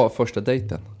sånt. Hur var första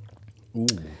dejten?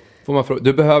 Får man fråga?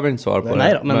 Du behöver inte svara på det.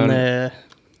 Nej då, men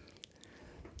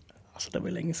alltså det var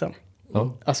ju länge sedan.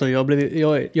 Ja. Alltså jag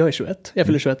är 21, jag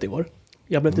fyller 21 i år.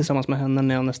 Jag blev tillsammans med henne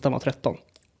när jag nästan var 13.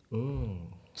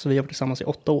 Så vi har varit tillsammans i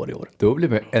 8 år i år. Då blir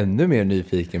man ännu mer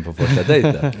nyfiken på första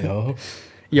dejten. Ja.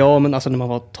 Ja, men alltså när man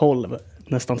var 12,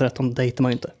 nästan 13, dejtade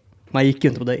man ju inte. Man gick ju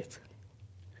inte på dejt.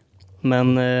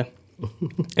 Men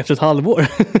efter ett halvår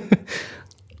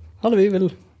hade vi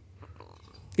väl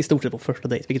i stort sett på första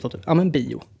dejt, vilket var typ,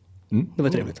 bio. Det var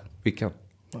trevligt. Vilken?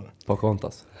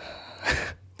 Pocahontas.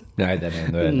 Nej, den är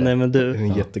ändå äldre. Nej, men du,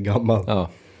 Den är jättegammal. Ja.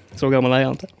 så gammal är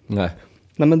jag inte. Nej.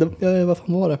 Nej, men vad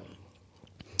fan var det?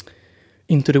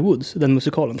 Into the Woods, den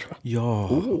musikalen tror jag.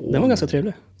 Ja. Den var ganska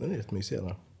trevlig. Den är rätt mysig.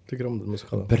 Tycker om den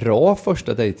musikalen. Bra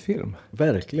första dejtfilm.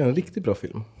 Verkligen, en riktigt bra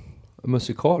film.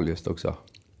 Musikal just också.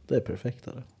 Det är perfekt.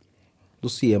 Där. Då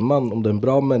ser man om det är en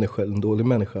bra människa eller en dålig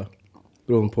människa.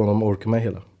 Beroende på om de orkar med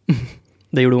hela.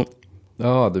 Det gjorde hon.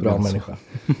 Ja, det Bra bra människa.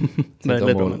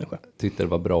 Väldigt bra människa. Tyckte det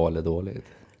var bra eller dåligt.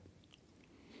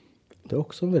 Det är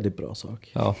också en väldigt bra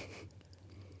sak. Ja.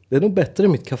 Det är nog bättre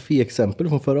än mitt kaféexempel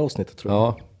från förra avsnittet tror jag.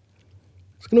 Ja.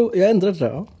 Jag ändrar det där.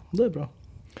 Ja, det är bra.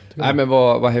 Nej, men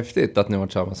vad häftigt att ni har varit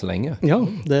tillsammans så länge.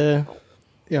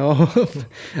 Ja,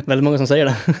 väldigt många som säger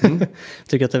det.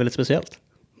 Tycker att det är väldigt speciellt.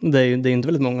 Det är inte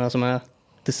väldigt många som är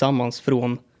tillsammans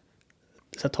från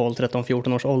 12, 13,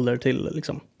 14 års ålder till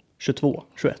liksom 22,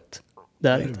 21. Det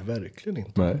är Det är inte. det verkligen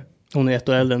inte. Nej. Hon är 1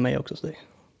 år äldre än mig också. Så det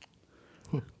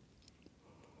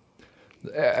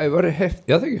Var det häftigt?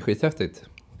 Jag tycker det är skithäftigt.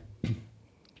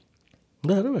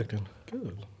 Det här är verkligen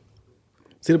kul.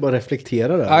 Så det bara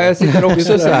reflektera där. Ja, jag sitter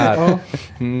också så här. Ja.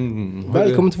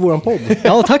 Välkommen till våran podd.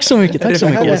 Ja, tack så mycket. Tack så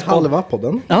Det här är mycket. halva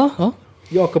podden. Ja.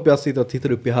 Jakob och jag sitter och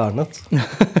tittar upp i hörnet.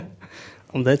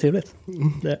 Om det är trevligt.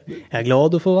 Jag är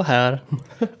glad att få vara här.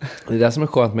 Det är det som är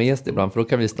skönt med gäster ibland. För då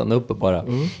kan vi stanna upp och bara...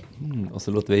 och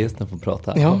så låter vi gästen få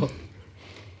prata. Ja.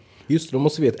 Just det, då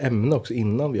måste vi ha ett ämne också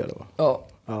innan vi gör det, va?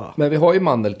 Ja. Men vi har ju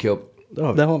mandelkubb.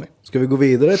 Det har vi. Ska vi gå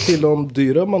vidare till de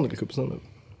dyra mandelkubbsen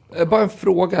nu? Bara en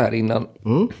fråga här innan.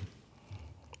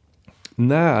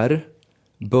 När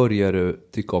börjar du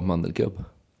tycka om mandelkubb?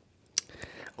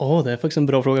 Det är faktiskt en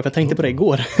bra fråga, för jag tänkte på det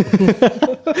igår.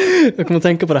 Jag kommer att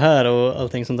tänka på det här och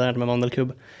allting sånt där med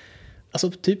mandelkubb.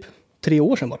 Alltså typ 3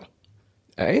 år sedan bara.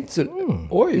 Nej, inte så...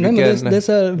 Oj, Nej, men det är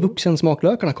så här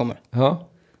vuxensmaklökarna kommer. Ja.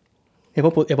 Jag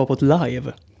var på ett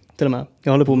live till och med.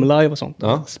 Jag håller på med live och sånt.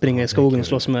 Ja. Springa i skogen och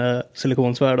slåss med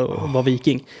silikonsvärd och vara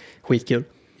viking. Skitkul.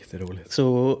 Jätteroligt.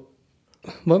 Så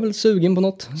var väl sugen på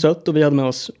något sött och vi hade med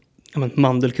oss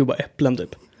mandelkubb och äpplen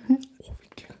typ.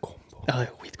 Vilken kombo. Ja,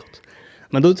 skitgott.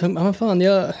 Men då tänkte jag, fan,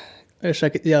 jag har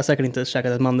säkert inte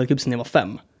käkat ett mandelkubb sedan jag var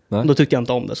 5. Nej. Då tyckte jag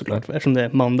inte om det såklart, eftersom det är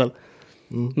mandel.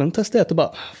 Men testade jag och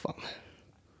bara, fan.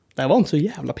 Det här var inte så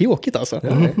jävla pjåkigt alltså.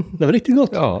 Det var riktigt gott.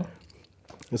 Ja.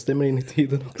 Det stämmer in i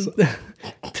tiden också.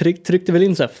 Tryckte väl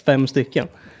in så här 5 stycken.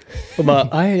 Och bara,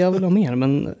 nej jag vill ha mer,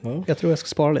 men jag tror jag ska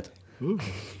spara lite.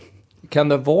 Kan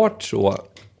det ha varit så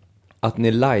att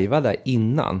ni lajvade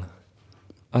innan?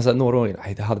 Alltså några år innan,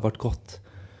 nej det hade varit gott.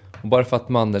 Och bara för att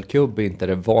mandelkubb inte är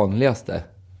det vanligaste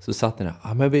så satt ni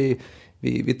där, men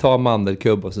vi tar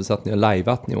mandelkubb, och så satt ni och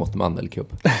lajvat att ni åt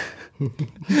mandelkubb.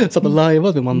 Satt och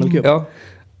lajvat med mandelkubb. Ja.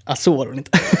 Så var det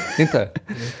inte. Inte?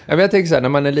 Ja, men jag tänker så här, när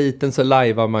man är liten så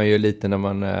lajvar man ju lite när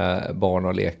man är barn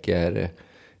och leker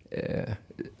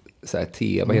så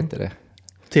här vad heter det?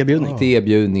 Tebjudning.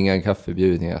 Tebjudningar,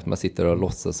 kaffebjudningar, att man sitter och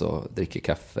låtsas och dricker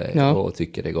kaffe och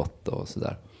tycker det är gott och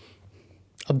sådär.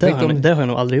 Ja, det har jag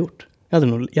nog aldrig gjort. Jag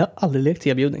har aldrig lekt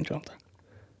tebjudning, tror jag inte.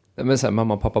 Men så här,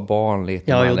 mamma, pappa, barn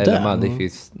leker man, eller man, det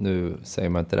finns, nu säger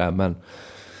man inte det, men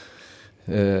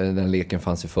den leken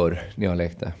fanns ju förr när jag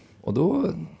lekte. Och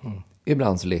då,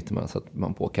 ibland så lekte man så att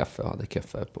man på kaffe och hade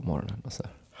kaffe på morgonen. Och så.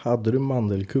 Hade du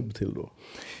mandelkubb till då?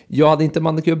 Jag hade inte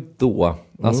mandelkubb då.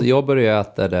 Alltså jag började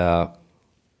äta det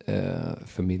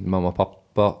för min mamma och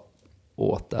pappa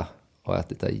åt det. Och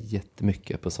ätit det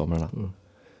jättemycket på somrarna.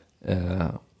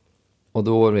 Och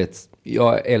då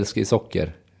jag älskar ju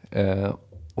socker.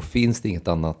 Och finns det inget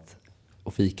annat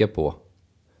att fika på,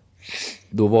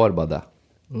 då var det bara det.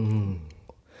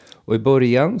 Och i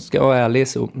början, ska jag vara ärlig,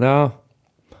 så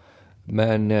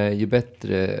men ju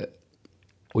bättre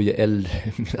och ju äldre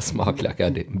mina smaklökar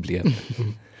det blev,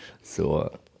 så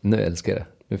nu älskar jag det.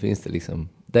 Nu finns det liksom,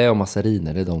 det och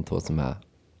massariner, det är de två som är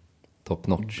top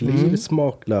notch. Blir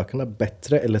smaklökarna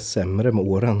bättre eller sämre med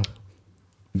åren?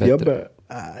 Bättre.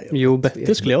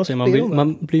 Bättre skulle jag säga.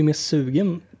 Man blir mer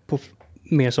sugen på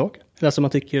mer saker. Alltså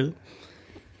man tycker...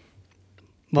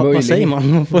 Vad säger man?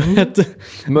 Man får ett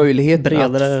möjlighet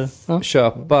bredare... att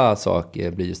köpa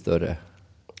saker blir ju större.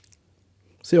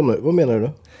 Vad menar du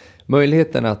då?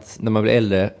 Möjligheten att när man blir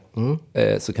äldre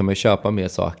så kan man köpa mer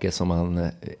saker som man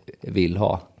vill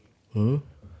ha.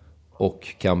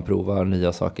 Och kan prova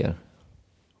nya saker.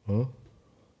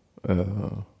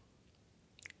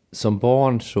 Som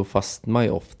barn så fastnar man ju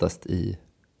oftast i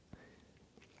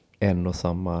en och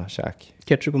samma käk.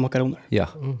 Ketchup och makaroner. Ja.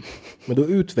 Men då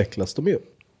utvecklas de ju.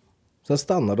 Sen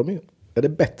stannar de ju. Är det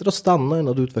bättre att stanna än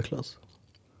att utvecklas?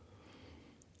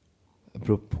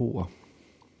 Beror på.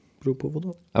 Beror på vad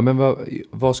då? Ja, men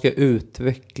vad ska jag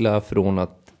utveckla från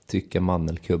att tycka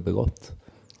mandelkubb är gott?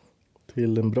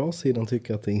 Till den bra sidan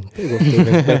tycker att det inte är gott. Det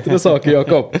finns bättre saker,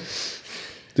 Jakob.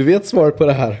 Du vet svaret på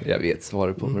det här. Jag vet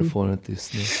svaret på, men det får inte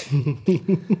just nu.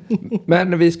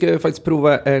 Men vi ska faktiskt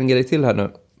prova en grej till här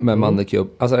nu med mandelkubb.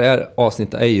 Alltså det här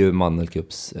avsnittet är ju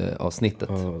mandelkubbs avsnittet.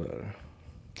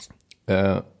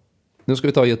 Nu ska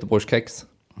vi ta Göteborgskex.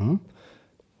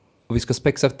 Och vi ska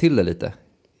spexa till det lite.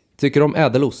 Tycker du om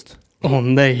ädelost?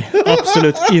 Nej,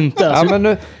 absolut inte. Alltså. Ja,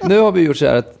 men nu har vi gjort så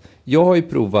här att jag har ju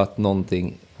provat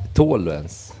någonting. Tål du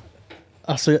ens?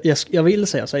 Alltså jag vill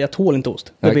säga så här, jag tål inte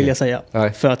ost. Det vill jag säga.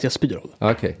 För att jag spyr av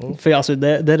det. Okay. För alltså, det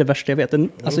är det värsta jag vet.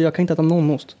 Alltså jag kan inte äta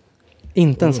någon ost.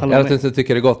 Inte ens halloumi. Är det att du inte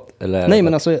tycker det är gott? Eller nej,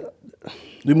 men alltså...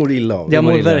 Du mår illa av det. Jag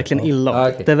mår verkligen illa av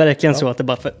det. Okay. Det är verkligen så att det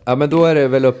bara... Ja, men då är det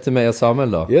väl upp till mig och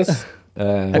Samuel då. Yes.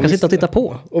 Jag kan sitta och titta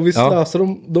på. Och vi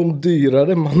slösar de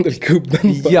dyrare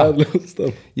mandelkubben på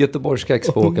ädelosten. Göteborgskex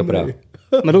får åka på det.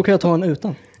 Men då kan jag ta en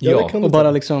utan. Ja. Och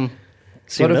bara liksom...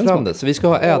 Så det fram det. Så vi ska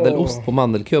ha ädelost på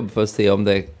mandelkubb för att se om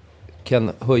det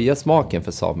kan höja smaken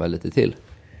för Samuel lite till.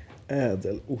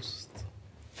 Ädelost.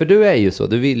 För du är ju så.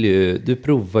 Du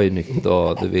provar ju nytt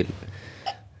och du vill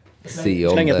se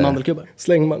om Släng det... ett mandelkubb.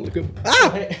 Släng mandelkubb.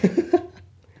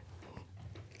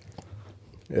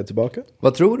 Jag är tillbaka.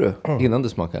 Vad tror du innan du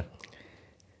smakar?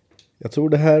 Jag tror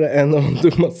det här är en av de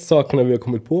dummaste sakerna vi har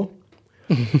kommit på.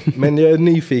 Men jag är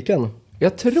nyfiken.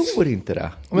 Jag tror inte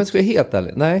det. Om jag ska vara helt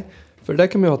ärlig. Nej, för det där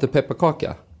kan man ju ha till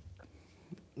pepparkaka.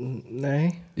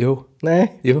 Nej. Jo.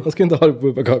 Nej, Jo. jag ska inte ha det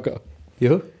på pepparkaka.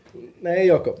 Jo. Nej,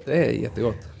 Jakob. Det är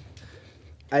jättegott.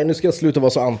 Nej, nu ska jag sluta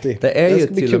vara så anti. Det är ju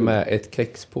ska bli till kul. och med ett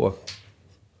kex på.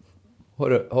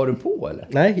 Har du på eller?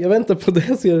 Nej, jag väntar på det.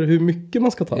 Jag ser hur mycket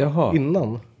man ska ta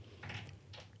innan.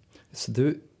 Så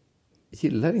du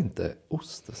gillar inte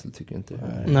ost? Alltså, tycker inte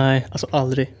det? Nej, alltså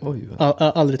aldrig. Oj,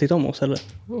 Aldrig tyckt om ost heller.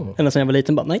 Ända sedan jag var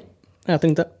liten bara, nej, jag äter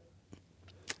inte.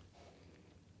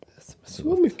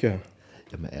 Så mycket.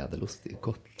 Ja, men ädelost är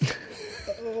gott.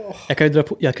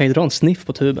 Jag kan ju dra en sniff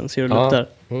på tuben, ser du det luktar.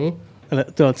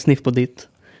 Eller dra ett sniff på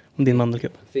din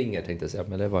mandelkubb. Finger tänkte jag säga,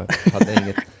 men det hade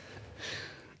inget.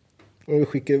 Och vi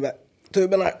skickar iväg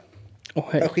tuben här.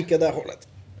 Jag skickar det här hållet.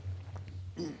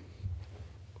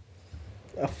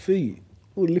 Ja, fy.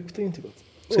 Det luktar inte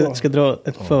gott. Ska dra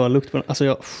ett förlukt på den.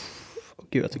 Alltså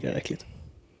gud, jag tycker det är äckligt.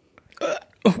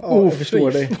 Jag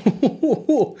förstår dig.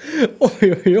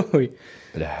 Oj.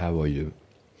 Det här var ju...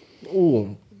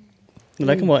 Det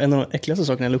där kan vara en av de äckligaste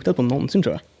sakerna jag luktat på någonsin,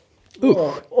 tror jag.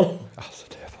 Alltså,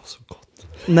 det var så gott.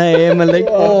 Nej, men lägg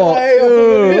av. Nej, jag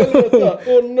får helvete.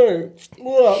 Nej.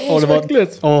 Det var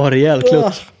äckligt. Rejäl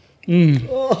klutt.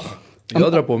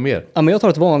 Jag drar på mer. Ja, men jag tar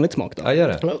ett vanligt smak då. Ja, gör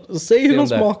det. Säg hur de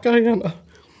det. smakar igen.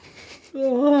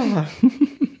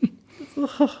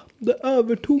 Det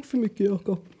övertog för mycket,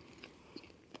 Jakob.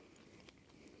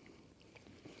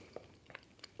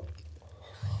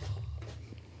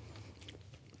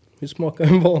 Hur smakar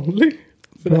en vanlig?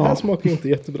 För det här smakar inte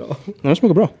jättebra. Nej, det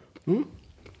smakar bra.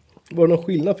 Var det någon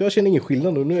skillnad? För jag känner ingen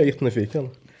skillnad nu. Nu är jag jättenyfiken.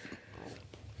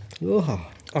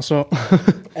 Alltså,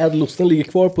 ädelosten ligger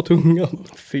kvar på tungan.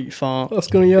 fy fan. Vad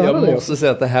ska den göra Jag det? måste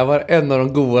säga att det här var en av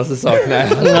de godaste sakerna.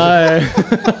 Nej.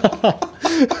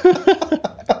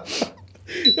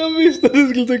 Jag visste att du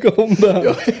skulle tycka om det här.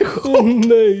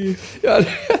 Nej. Ja,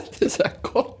 det är så här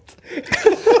gott.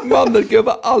 Mandelkubb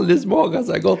har aldrig smakat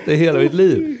så här gott i hela mitt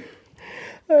liv.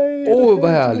 Vad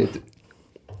härligt.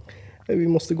 Vi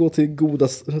måste gå till goda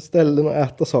ställen och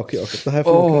äta saker, Jakob. Det här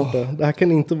funkar inte. Det här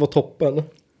kan inte vara toppen.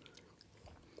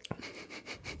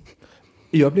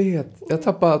 Jag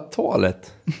tappar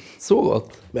talet. Så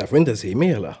gott. Men jag får inte se med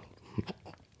hela.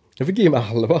 Jag fick ge mig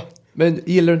halva. Men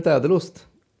gillar du inte ädelost?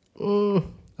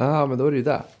 Men då är det ju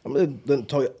där. Ja, men den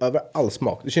tar ju över all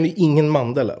smak. Du känner ju ingen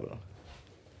mandel över den.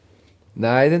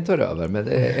 Nej, den tar över. Men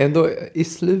det är ändå i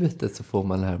slutet så får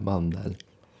man den här mandel.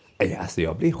 Alltså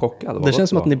jag blir chockad. Det känns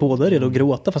som att ni båda är redo att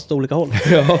gråta fast åt olika håll.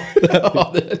 Ja,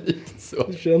 det är lite så.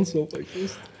 det känns så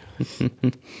faktiskt.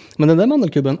 Men den där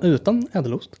mandelkubben utan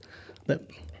ädelost.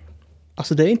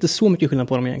 Alltså det är inte så mycket skillnad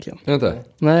på dem egentligen. Inte?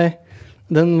 Nej,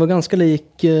 den var ganska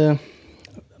lik...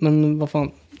 men vad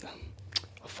fan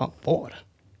var det?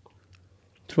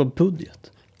 Jag tror det var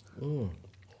budget.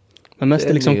 Men mest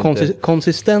är liksom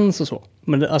konsistens och så.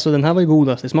 Men alltså den här var ju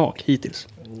godast i smak hittills.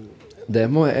 Det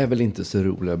är väl inte så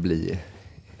roligt att bli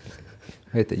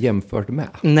jämfört med.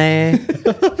 Nej.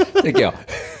 Tycker jag.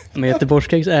 Men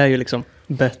Göteborgskex är ju liksom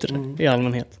bättre i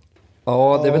allmänhet.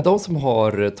 Ja, det är väl de som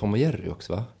har Tom och Jerry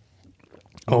också, va?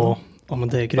 Ja, men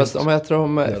det är grymt. Fast om jag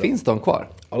tror finns de kvar?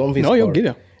 Ja, de finns kvar. Gud,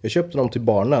 ja. Jag köpte dem till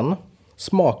barnen.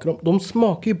 De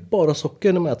smakar ju bara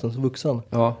socker när man äter dem som vuxen.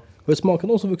 Ja. Har du smakat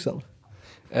dem som vuxen?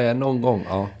 Någon gång,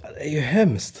 ja. Det är ju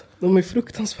hemskt. De är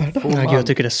fruktansvärda. Jag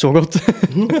tycker det är så gott.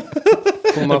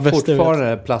 Får man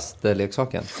fortfarande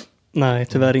plastleksaken? Nej,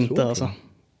 tyvärr inte alltså.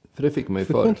 För det fick man ju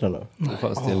Fick förr. inte den då? Det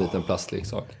fanns det en liten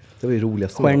plastleksak. Det var ju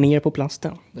roligast. Skär ner på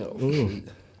plasten.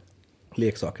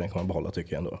 Leksakerna kan man behålla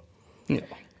tycker jag ändå. Ja.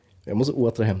 Jag måste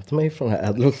återhämta mig från den här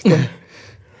ädelosten.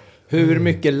 Hur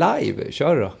mycket live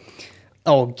kör du då?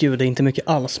 Ja, gud, det är inte mycket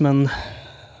alls. Men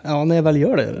när jag väl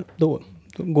gör det, då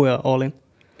går jag all in.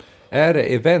 Är det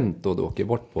event då du åker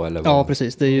bort på? Eller vad? Ja,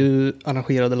 precis. Det är ju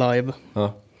arrangerade live.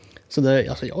 Ja. Så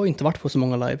jag har inte varit på så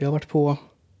många live. Jag har varit på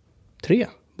 3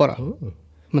 bara.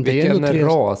 Men det är Vilken ändå 3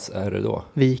 ras är det då?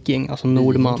 Viking, alltså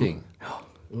Nordman. Viking.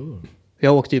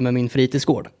 Jag åkte ju med min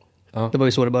fritidsgård. Ja. Det var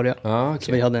ju så det blodshjärta. Ja, okay.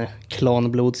 Så vi hade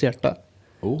klanblodshjärta.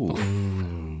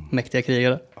 Mäktiga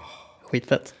krigare.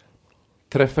 Skitfett.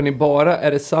 Träffar ni bara,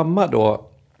 är det samma då?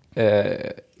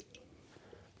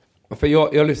 För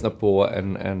jag lyssnar på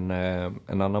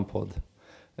en annan podd.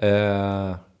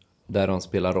 Där de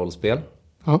spelar rollspel.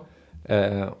 Ja.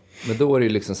 Men då är det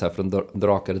ju liksom så här från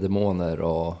drakar och demoner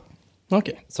och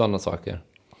sådana saker.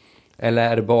 Eller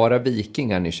är det bara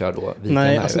vikingar ni kör då?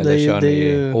 Nej, alltså eller kör ni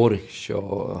ju... orch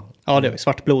och... Ja, det är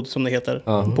svartblod som det heter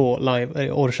på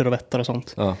live. Orcher och vättar och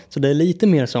sånt. Ja. Så det är lite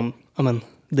mer som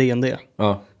D&D.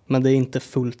 Ja. Men det är inte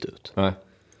fullt ut. Nej.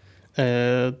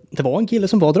 Det var en kille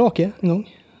som var drake en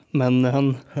gång. Men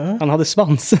han hade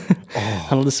svans.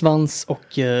 Han hade svans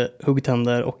och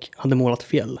huggtänder och hade målat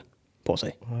fjäll på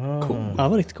sig. Cool. Ja, det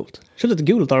var riktigt coolt. Köpte ett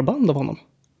guldarmband av honom.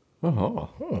 Jaha.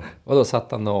 Och då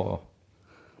satt han och...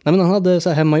 Nej, men han hade så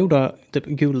här hemmagjorda typ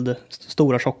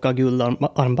stora tjocka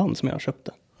guldarmband som jag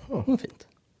köpte. Det var fint.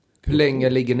 Hur länge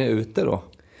ligger ni ute då?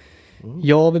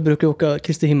 Ja, vi brukar åka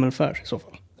Kristi himmelfärd i så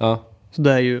fall. Ja. Så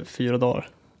det är ju 4 dagar.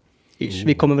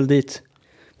 Vi kommer väl dit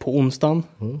på onsdagen.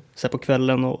 Så här på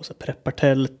kvällen och så här preppar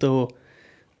tält. Och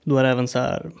då är det även så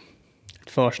här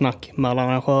ett försnack med alla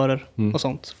arrangörer och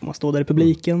sånt. Så får man stå där i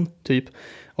publiken typ.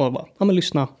 Och bara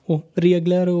lyssna. Och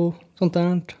regler och sånt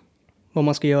där. Vad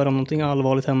man ska göra om någonting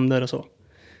allvarligt händer och så.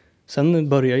 Sen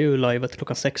börjar ju livet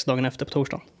klockan 6 dagen efter på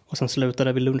torsdagen. Och sen slutar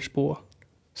det vid lunch på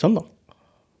söndagen.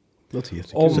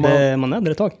 Så man är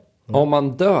där ett tag. Om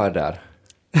man dör där?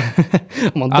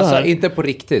 Om man dör. Alltså inte på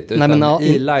riktigt, utan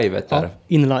i livet där. Ja,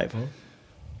 in live.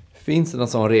 Finns det någon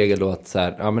sån regel då att så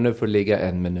här, men nu får du ligga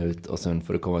 1 minut och sen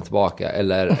får du komma tillbaka?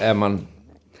 Eller är man...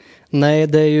 Nej,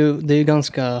 det är ju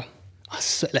ganska...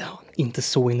 Alltså, eller inte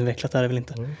så invecklat är det väl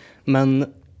inte.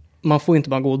 Men man får inte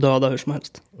bara gå och döda hur som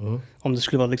helst. Om det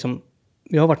skulle vara liksom...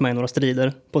 Jag har varit med i några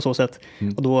strider på så sätt.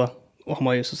 Och då har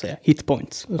man ju så att säga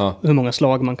hitpoints. Hur många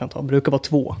slag man kan ta. Brukar vara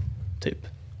 2 typ.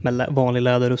 Med vanlig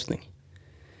läderrustning.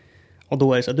 Och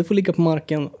då är det så att du får ligga på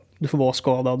marken. Du får vara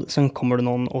skadad. Sen kommer det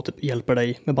någon och typ hjälper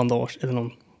dig med bandage. Eller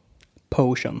någon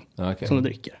potion som du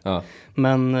dricker.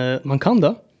 Men man kan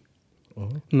dö.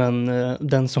 Men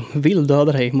den som vill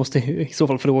döda dig måste i så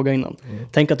fall fråga innan.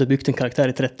 Tänk att du byggt en karaktär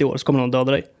i 30 år så kommer någon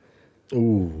döda dig.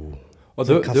 Och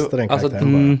du kastar den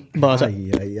karaktären bara så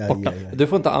här, Du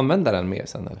får inte använda den mer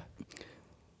sen eller?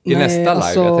 I nästa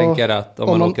live, jag tänker att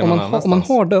om man åker någon annanstans. Om man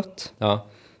har dött, ja.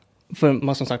 för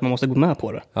man, som sagt man måste gå med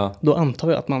på det, då antar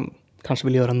jag att man kanske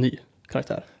vill göra en ny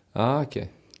karaktär. Ja, okej.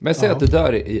 Men säg att du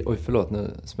dör i, oj förlåt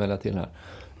nu smäller jag till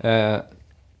här.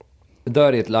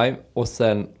 Dör i ett live och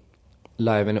sen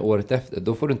liven är året efter,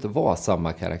 då får du inte vara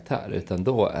samma karaktär utan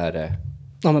då är det...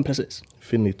 Ja men precis.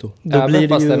 Finito. Då blir det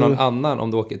fast det är någon annan,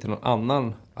 om du åker till någon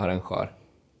annan arrangör.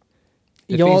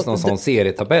 Det finns någon sån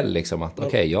serietabell liksom att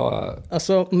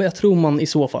Alltså, men jag tror man i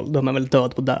så fall, då är man väl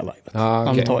död på där livet.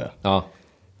 Antar jag. Ja.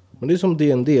 Men det är som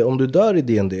D&D, om du dör i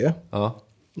D&D,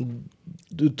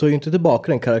 du tar ju inte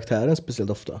tillbaka den karaktären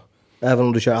speciellt ofta. Även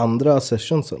om du kör andra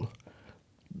sessionsen.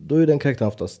 Då är den karaktären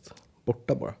oftast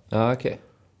borta bara. Ja, okej.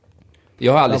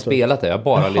 Jag har aldrig spelat det, jag har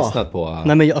bara lyssnat på...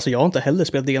 Nej, men jag har inte heller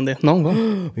spelat D&D någon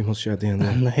gång. Vi måste köra D&D.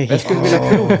 Nej. Jag skulle vilja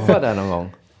prova det någon gång.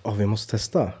 Ja, vi måste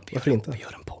testa. Varför inte? Vi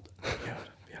gör en podd.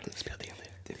 Vi gör spela D&D.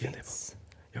 Det finns.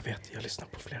 Jag vet, jag lyssnar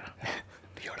på flera.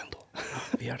 Vi gör det ändå.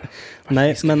 Vi gör det.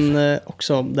 Nej, men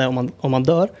också där om man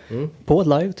dör på ett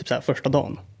live, typ så här första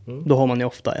dagen, då har man ju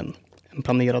ofta en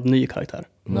planerad ny karaktär.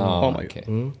 Har man ju.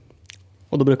 Okay.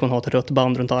 Och då brukar man ha ett rött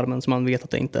band runt armen så man vet att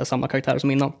det inte är samma karaktär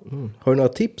som innan. Har du några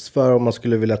tips för om man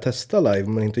skulle vilja testa live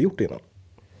men inte gjort det innan?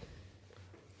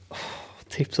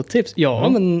 Tips och tips? Ja,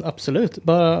 men absolut.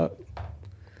 Bara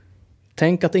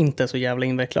tänk att det inte är så jävla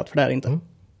invecklat, för det är det inte.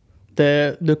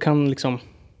 Du kan liksom...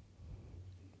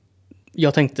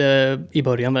 Jag tänkte i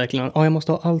början verkligen, jag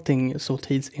måste ha allting så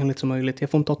tidsenligt som möjligt. Jag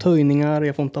får inte ha töjningar,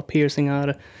 jag får inte ha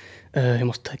piercingar. Jag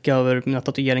måste täcka över mina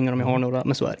tatueringar om jag har några,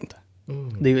 men så är det inte.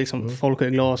 Det är liksom, folk har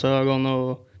ju glasögon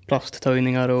och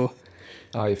plasttöjningar och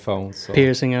iPhones och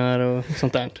piercingar och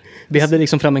sånt där. Vi hade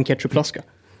liksom fram en ketchupflaska.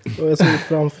 Och jag ser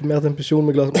framför mig att en person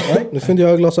med glasögon, nej, nu får inte jag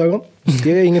ha glasögon.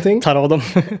 Ser jag ingenting. Tar av dem.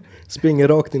 Springer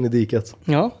rakt in i diket.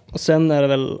 Ja, och sen är det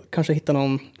väl kanske hitta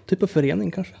någon typ av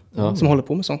förening kanske. Som håller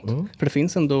på med sånt. För det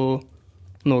finns ändå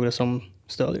några som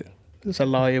stödjer. Så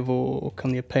live och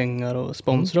kan ge pengar och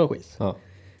sponsra och skit.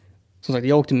 Som sagt,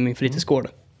 jag åkte med min fritidsgård.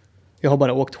 Jag har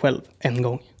bara åkt själv en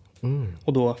gång.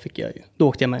 Och då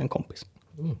åkte jag med en kompis.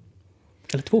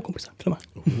 Eller 2 kompisar till och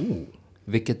med.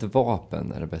 Vilket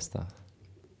vapen är det bästa?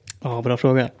 Ja, bra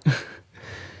fråga.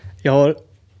 Jag har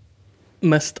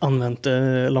mest använt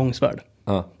långsvärd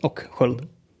och sköld.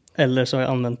 Eller så har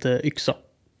jag använt yxa.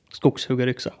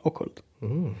 Skogshuggaryxa och sköld.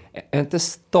 Är inte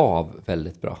stav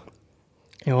väldigt bra?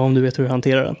 Ja, om du vet hur du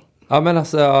hanterar den. Ja, men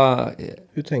alltså...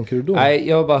 Hur tänker du då? Nej,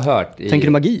 jag har bara hört... Tänker du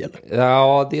magi eller?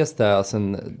 Ja, dels det.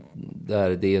 Sen där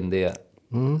D&D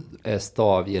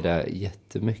stav ger det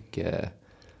jättemycket...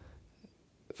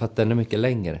 För att den är mycket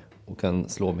längre och kan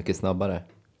slå mycket snabbare.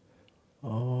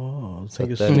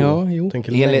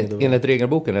 Enligt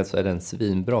regelboken så är den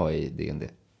svinbra i D&D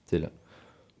tydligen.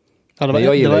 Ja, men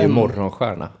jag gillar ju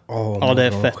morgonstjärna. Ja, det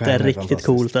är fett. Det är riktigt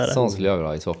coolt. Sånt skulle jag vilja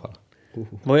ha i så fall. Det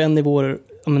var ju en i vår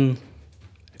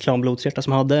klanblodshjärta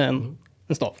som hade en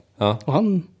stav. Och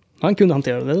han kunde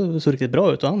hantera det. Det såg riktigt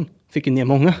bra ut och han fick ju ner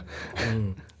många.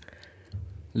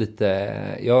 lite...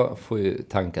 Jag får ju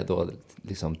tanka då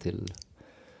liksom till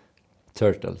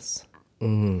Turtles.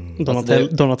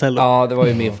 Donatello. Ja, det var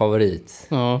ju min favorit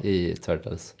i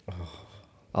Turtles.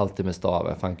 Alltid med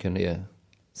staven. För han kunde ju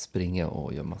springa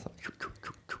och göra massa...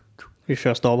 Vi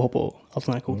kör stavhopp och allt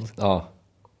sånt här coolt. Ja.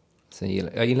 Sen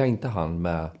jag gillar inte han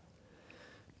med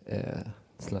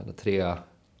sådana 3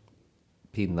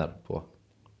 pinnar på.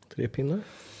 3 pinnar?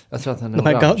 Jag tror att han är de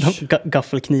här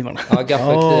gaffelknivarna. Ja,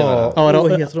 gaffelknivarna.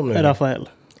 Vad heter de nu? Rafael.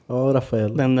 Ja,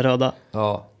 Rafael. Den röda.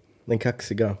 Ja. Den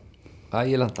kaxiga. Jag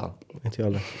gillar inte han. Inte jag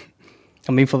heller.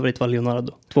 Ja, min favorit var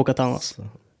Leonardo. 2 katanas.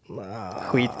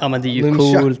 Skit. Ja, men det är ju den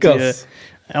coolt. Chackas.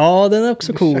 Ja, den är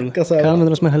också cool. Kan använda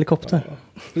den som en helikopter.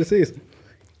 Ja, precis.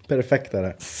 Perfekt är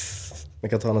det. Men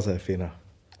katanas är fina.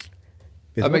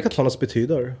 Vet du vad katanas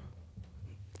betyder?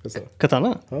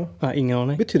 Katana? Ja. Ja, ingen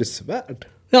aning. Betyder svärd.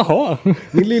 Jaha.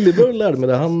 Min lillebror lärde mig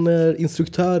det. Han är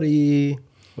instruktör i,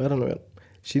 vad är det nu?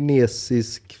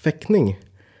 Kinesisk fäktning.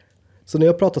 Så när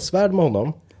jag pratar svärd med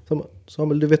honom, så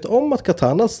du vet om att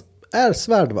katanas är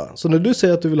svärd, va? Så när du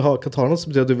säger att du vill ha katana så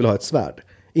betyder det att du vill ha ett svärd.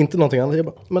 Inte någonting annat. Jag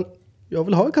bara, men jag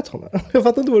vill ha en katana. Jag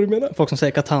fattar inte vad du menar. Folk som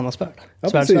säger katanasvärd. Ja,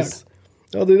 svärd. precis.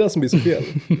 Ja, det är det som blir så fel.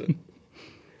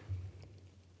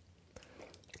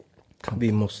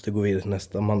 Vi måste gå vidare till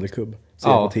nästa mandelkubb. Se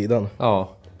på tiden.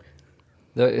 Ja.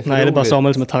 Nej, det är bara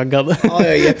Samuel som är taggad. Ja,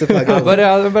 jag är jättetaggad.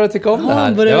 Jag börjar tycka om det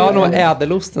här. Det var nog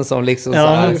ädelosten som så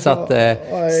här satte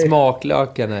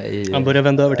smaklökarna i... Han börjar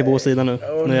vända över till vår sida nu.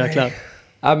 Nu är jag klar.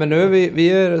 Ja, men nu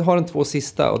vi har en 2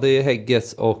 sista och det är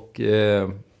Hägges och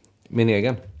min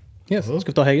egen. Yes. Ska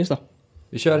vi ta Hägges då?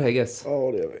 Vi kör Hägges. Ja,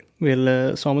 det gör vi.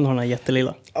 Vill Samuel ha den här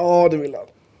jättelilla? Ja, det vill han.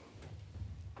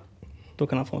 Då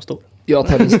kan han få en stor. Jag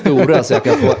tar den stora så jag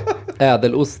kan få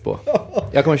ädelost på.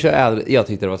 Jag kommer köra jag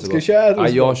tyckte det var så gott. Ja,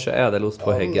 jag kör ädelost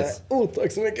på Hägges.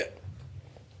 Tack så mycket.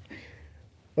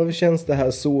 Varför känns det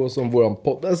här så som våran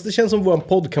podd? Alltså det känns som våran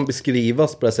podd kan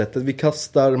beskrivas på det här sättet. Vi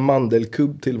kastar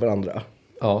mandelkubb till varandra.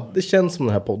 Ja. Det känns som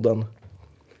den här podden.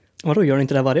 Vadå, gör ni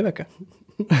inte det här varje vecka?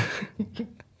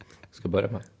 Ska börja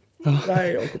med.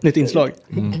 Nej, Nytt inslag.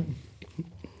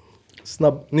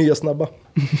 Nya snabba.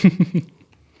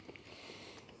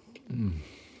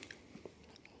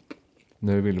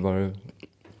 Nu vill du vara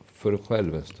för dig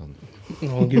själv en stund.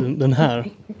 Åh gud, den här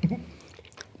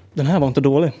var inte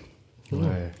dålig.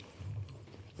 Nej.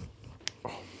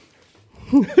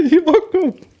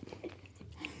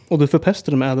 Och du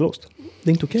förpestade med ädelost. Det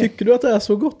är inte okej. Tycker du att det är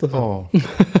så gott? Alltså? Ja.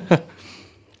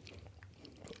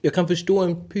 Jag kan förstå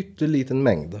en pytteliten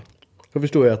mängd. Jag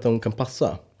förstår ju att de kan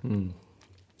passa.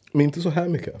 Men inte så här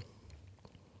mycket.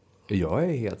 Jag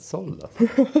är helt såld.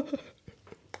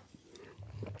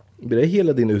 Blir det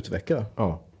hela din utvecka?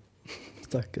 Ja.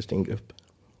 Stackars din grupp.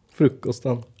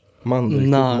 Frukosten. Mandelkubb.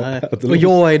 Nej. Och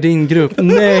jag är din grupp.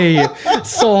 Nej.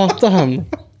 Satan.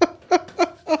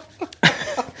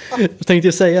 Jag tänkte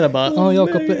ju säga det bara.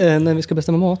 Jakob, när vi ska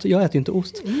bestämma mat. Jag äter ju inte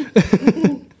ost.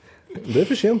 Det är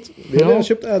för sent. Vi har redan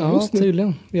köpt ädelost nu. Ja,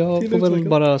 tydligen. Jag får väl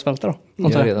bara svälta då. Jag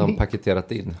har redan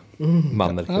paketerat in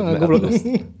mandelkubb med ädelost.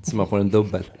 Så man får en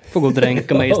dubbel. Får gå och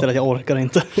dränka mig istället. Jag orkar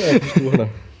inte. Jag förstår det.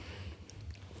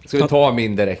 Ska vi ta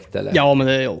min direkt eller? Ja, men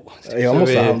det är... Jag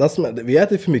måste andas med. Vi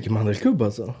äter för mycket mandelkubb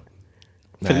alltså.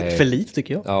 För lite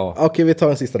tycker jag. Ja. Okej, vi tar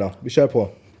en sista då. Vi kör på.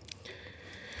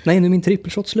 Nej, nu är min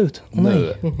trippelshot slut. Åh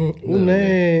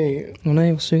nej. Åh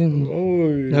nej, vad synd.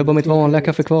 Oj. Jag har bara mitt vanliga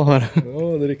kaffe kvar. Ja,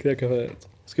 det riktiga kaffet.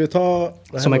 Ska vi ta...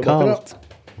 Som är kallt.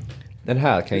 Den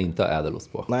här kan jag inte ha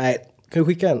ädelost på. Nej, kan du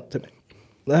skicka en till mig?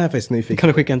 Den här är faktiskt nyfiken. Kan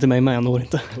du skicka en till mig med? Jag når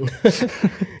inte.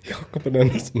 Jakob är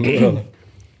den som når.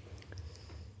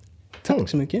 Tack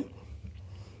så mycket.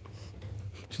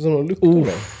 Känns som de luktar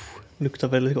bra. Luktar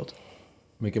väldigt gott.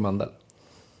 Mycket mandel.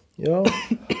 Ja,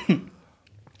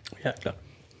 Jäklar.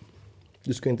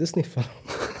 du ska inte sniffa.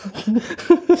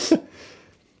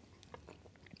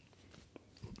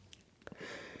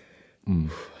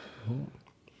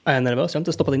 Jag är nervös, jag har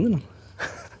inte stoppat in den än.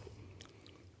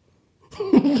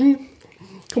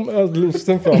 Kom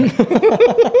ädelosten fram.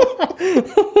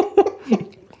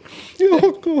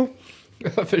 Jakob.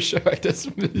 Jag försökte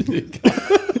smyga.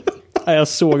 Nej, jag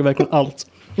såg verkligen allt.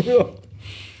 Ja.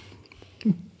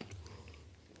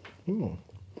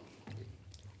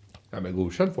 Ja, men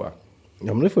godkänd får jag.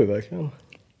 Ja, men det får du verkligen.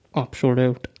 Absolut har jag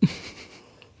gjort.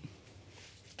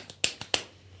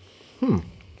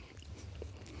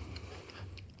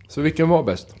 Så vilken var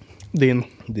bäst?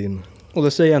 Din. Och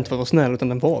det säger jag inte för att vara snäll, utan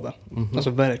den var det. Alltså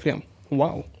verkligen.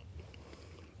 Wow.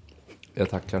 Jag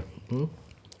tackar.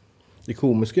 Det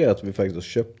komiska är att vi faktiskt har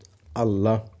köpt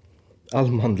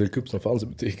all mandelkubb som fanns i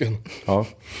butiken. Ja.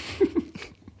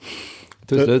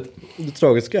 Till slut. Det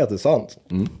tragiska är att det är sant.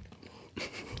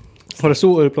 Var det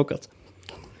så urplockat?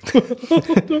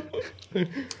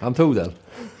 Han tog den.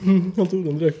 Han tog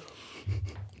den direkt.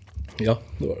 Ja,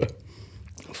 det var det.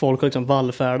 Folk har liksom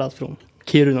vallfärdat från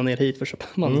Kiruna ner hit för att köpa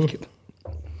mandelkubb.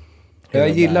 Jag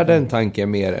gillar den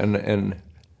tanken mer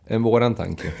än våran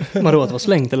tanke. Man råd att vara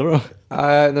slängt eller vadå?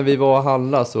 När vi var och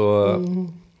handla så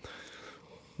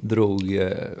drog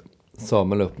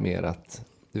Samuel upp mer att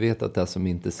du vet att det som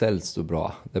inte säljs så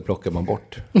bra, det plockar man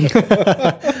bort.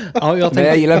 Ja, Men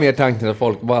jag gillar mer tanken att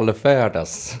folk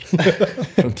vallfärdas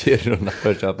från Kiruna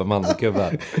för att köpa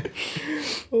mandelkubbar.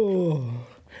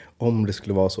 Om det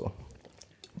skulle vara så.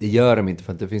 Det gör de inte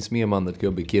för att det finns mer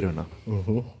mandelkubb i Kiruna.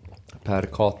 Per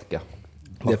katka.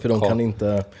 Det är för de kan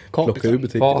inte plocka ur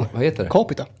butiken. Vad heter det?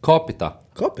 Capita.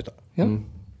 Capita. Ja.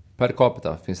 Per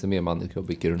capita finns det mer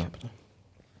mandelkubb i Kiruna.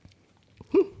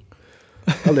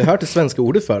 Aldrig hört det svenska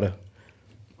ordet för det.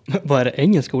 Vad är det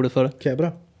engelska ordet för det?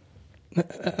 Capita.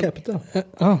 Capita.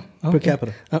 Per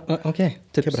capita. Okej.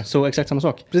 Typ så exakt samma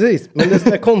sak. Precis, men det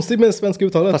är konstigt med det svenska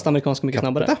uttalet. Fast amerikanska mycket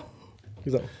snabbare.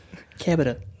 Liksom.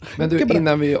 Capita. Men du,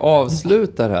 innan vi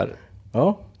avslutar här.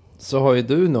 Ja. Så har ju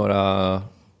du några...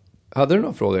 Hade du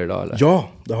några frågor idag eller? Ja,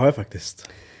 det har jag faktiskt.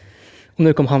 Och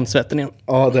nu kom handsvetten igen.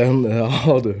 Ja, den...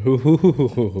 Ja, du.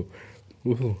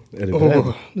 Är det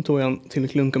beredd? Nu tog jag en till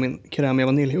klunk av min krämiga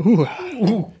vanilj.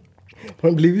 Har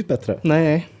den blivit bättre?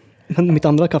 Nej, men mitt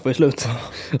andra kaffe är slut.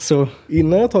 Så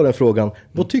Innan jag tar den frågan,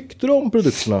 vad tyckte du om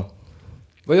produkterna?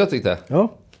 Vad jag tyckte?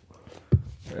 Ja.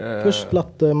 Först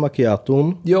latte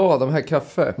macchiaton. Ja, de här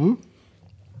kaffe.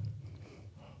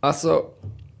 Alltså,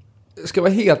 jag ska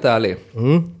vara helt ärlig.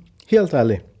 Helt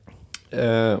ärlig.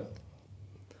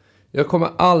 Jag kommer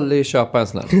aldrig köpa en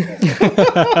sån här.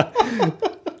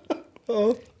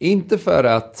 Inte för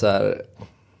att så här,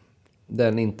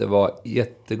 den inte var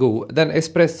jättegod. Den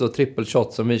espresso triple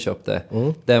shot som vi köpte,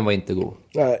 den var inte god.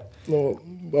 Nej, det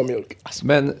var mjölk.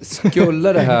 Men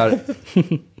skulle det här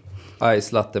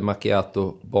Ice Latte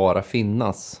Macchiato bara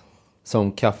finnas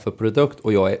som kaffeprodukt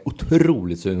och jag är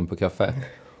otroligt sugen på kaffe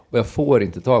och jag får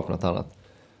inte tag på något annat,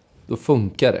 då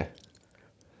funkar det.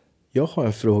 Jag har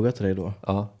en fråga till dig då.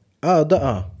 Ja.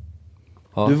 Öda.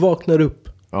 Ja. Du vaknar upp.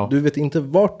 Ja. Du vet inte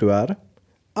vart du är.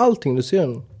 Allting du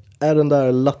ser är den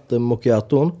där latte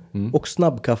macchiaton och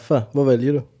snabbkaffe. Vad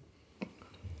väljer du?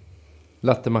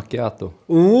 Latte Macchiato.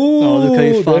 ja, du kan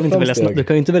ju fan inte välja du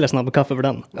kan ju inte välja snabbkaffe för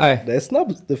den. Nej. Det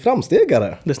är det är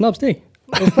framstegare. Det är snabbsteg.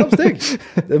 Det är snabbsteg.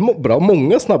 Det är bra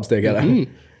många snabbstegare.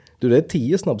 Du, det är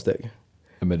 10 snabbsteg.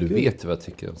 Ja, men du vet ju vad jag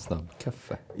tycker om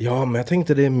snabbkaffe. Ja, men jag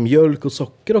tänkte det är mjölk och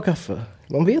socker och kaffe.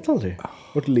 Man vet aldrig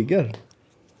vart det ligger.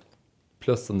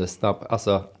 Plus om det är snabb.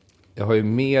 Alltså, jag har ju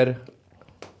mer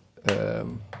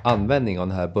användning av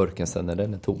den här burken sen när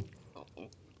den är tom.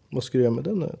 Vad ska du göra med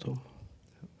den nu, Tom?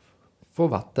 Få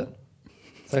vatten.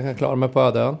 Sen kan jag klara mig på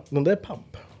ödön. Den där är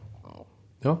pamp.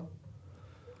 Ja.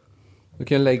 Du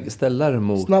kan ställa den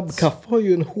mot... Snabbkaffe har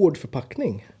ju en hård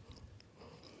förpackning.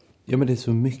 Ja, men det är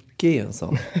så mycket i en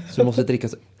sån. Så du måste dricka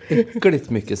så äckligt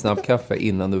mycket snabbkaffe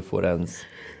innan du får ens...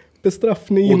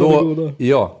 Bestraffningen och är goda.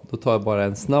 Ja, då tar jag bara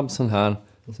en snabb sån här.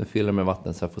 Sen fyller jag med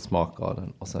vatten så jag får smaka av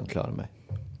den. Och sen klarar jag mig.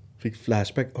 Fick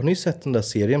flashback. Har ni sett den där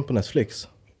serien på Netflix?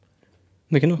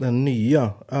 Vilken då? Den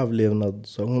nya överlevnad.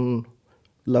 Så hon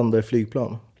landar i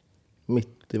flygplan.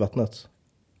 Mitt i vattnet.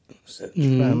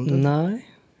 Nej.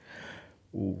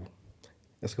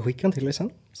 Jag ska skicka den till er sen.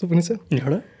 Så får ni se. Gör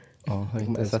det? Ja, jag har Jag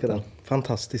inte sett älskar den. den.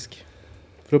 Fantastisk.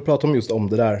 För att prata om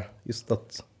det där. Just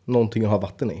att någonting har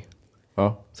vatten i.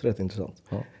 Ja. Så det är rätt intressant.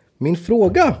 Ja. Min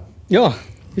fråga. Ja,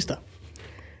 just det.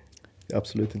 Jag har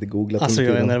absolut inte googlat. Alltså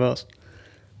jag är nervös.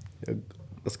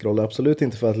 Jag scrollar absolut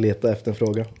inte för att leta efter en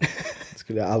fråga. Det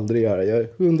skulle jag aldrig göra. Jag är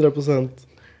 100%.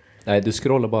 Nej, du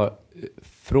scrollar bara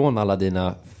från alla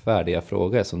dina färdiga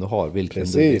frågor som du har. Vilken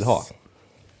Precis. du vill ha.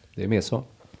 Det är mer så.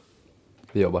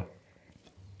 Vi jobbar.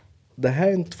 Det här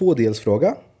är en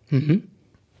 2-delsfråga.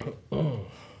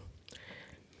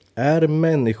 Är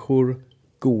människor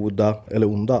goda eller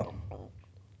onda?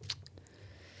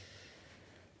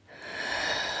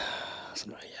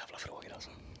 Sådana jävla frågor alltså.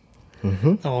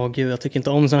 Ja, gud, jag tycker inte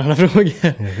om sådana här frågor.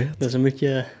 Det är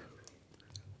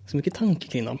så mycket tanke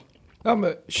kring dem. Ja,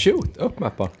 men shoot, upp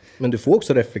med bara. Men du får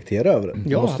också reflektera över det. Du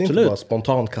Ja, måste absolut. inte bara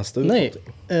spontant kasta ut Nej.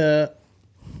 någonting.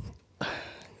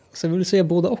 Så jag vill säga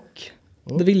både och.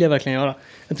 Det vill jag verkligen göra.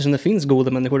 Eftersom det finns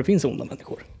goda människor, det finns onda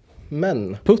människor.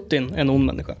 Men Putin är en ond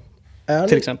människa. är till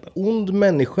det exempel. ond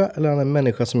människa eller är det en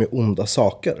människa som gör onda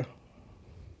saker?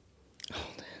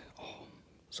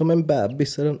 Som en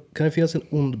bebis. Kan det finnas en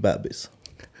ond bebis?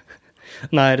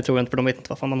 Nej, det tror jag inte, för de vet inte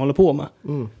vad fan de håller på med.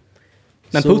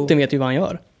 Men Så- Putin vet ju vad han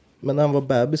gör. Men när han var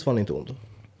bebis var han inte ond.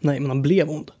 Nej, men han blev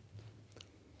ond.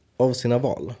 av sina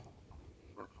val.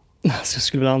 Alltså, jag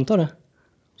skulle väl anta det.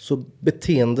 Så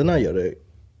beteendena gör det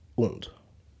ond.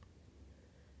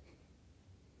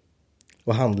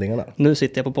 Och handlingarna. Nu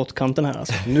sitter jag på pottkanten här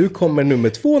alltså. Nu kommer nummer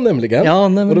 2 nämligen. Ja,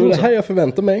 nej, men och det var då det så. här jag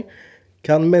förväntar mig.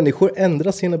 Kan människor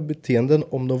ändra sina beteenden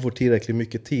om de får tillräckligt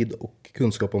mycket tid och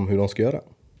kunskap om hur de ska göra?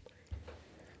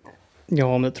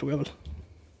 Ja, men det tror jag väl.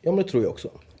 Ja, men det tror jag också.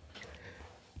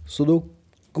 Så då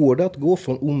går det att gå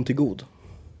från ond till god.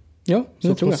 Ja, det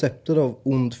Så tror jag. konceptet av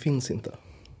ond finns inte.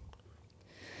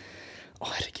 Åh,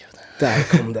 herregud.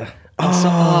 Där kom det.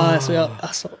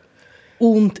 Alltså,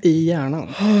 ont i hjärnan.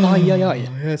 Aj. Jag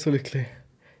är så lycklig.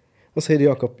 Vad säger du,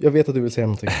 Jakob? Jag vet att du vill säga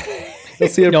någonting. Jag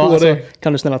ser Ja, på alltså, dig.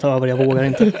 kan du snälla ta över? Jag vågar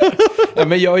inte. Ja,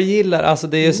 men jag gillar, alltså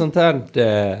det är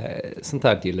sånt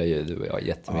här gillar ju du och jag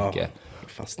jättemycket.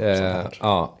 Fast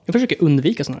Ja, Jag försöker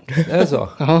undvika sånt här. är det så?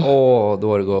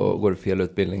 Då går det fel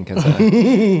utbildning kan jag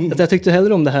säga. Jag tyckte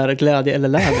hellre om det här glädje eller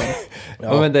läder.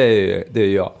 Ja, men det är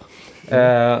ju jag.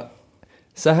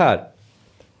 Så här.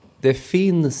 Det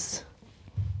finns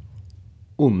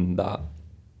onda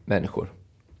människor.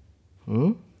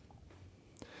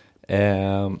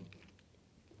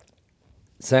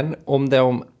 Sen om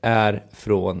de är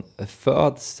från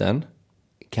födseln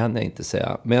kan jag inte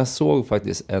säga. Men jag såg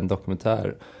faktiskt en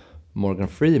dokumentär Morgan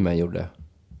Freeman gjorde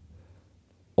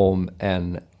om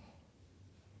en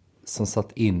som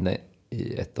satt inne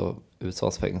i ett av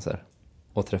USAs fängelser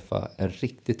och träffade en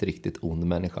riktigt, riktigt ond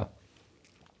människa.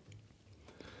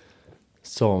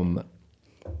 Som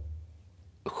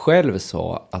själv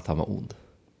sa att han var ond.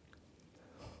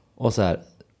 Och så här,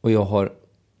 och jag har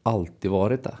alltid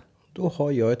varit där. Då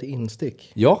har jag ett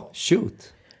instick. Ja,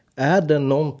 shoot. Är det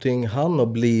någonting han har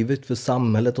blivit för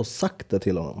samhället och sagt det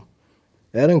till honom?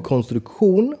 Är det en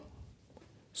konstruktion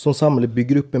som samhället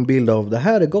bygger upp en bild av det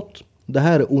här är gott, det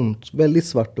här är ont, väldigt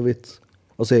svart och vitt.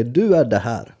 Och säger du är det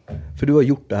här, för du har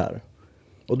gjort det här.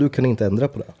 Och du kan inte ändra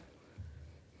på det.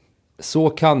 Så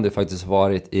kan det faktiskt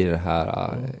varit i det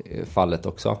här fallet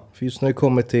också. För just när det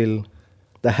kommer till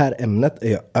det här ämnet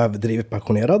är jag överdrivet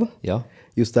passionerad. Ja.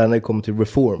 Just där när det kommer till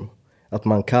reform. Att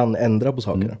man kan ändra på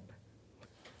saker.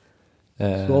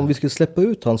 Så om vi skulle släppa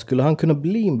ut han, skulle han kunna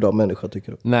bli en bra människa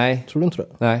tycker du? Nej. Tror du inte det?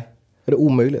 Nej. Är det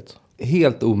omöjligt?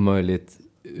 Helt omöjligt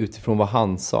utifrån vad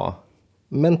han sa.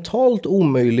 Mentalt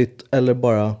omöjligt eller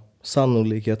bara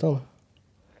sannolikheten?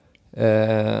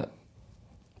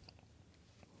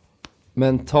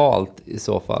 Mentalt i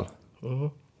så fall.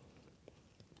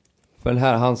 För den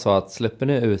här han sa att släpper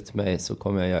ni ut mig så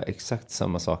kommer jag göra exakt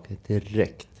samma saker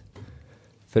direkt.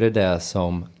 För det är det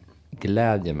som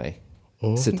glädjer mig.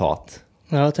 Citat.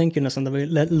 Ja, jag tänker nästan,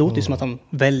 det låter ju som att han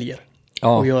väljer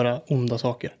att göra onda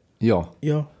saker. Ja.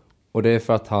 Ja. Och det är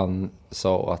för att han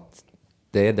sa att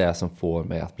det är det som får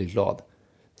mig att bli glad.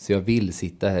 Så jag vill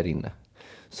sitta här inne.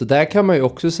 Så där kan man ju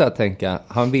också så här tänka,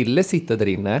 han ville sitta där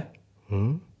inne.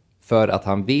 För att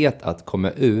han vet att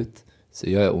komma ut så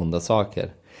gör jag onda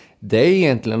saker. Det är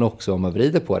egentligen också om man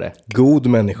vrider på det. God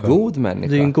människa. God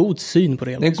människa. Det är en god syn på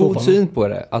det. Det är en god syn på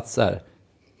det. Att så här,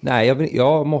 nej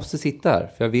jag måste sitta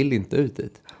här för jag vill inte ut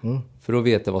dit. För då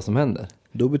vet jag vad som händer.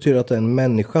 Då betyder det att det är en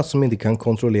människa som inte kan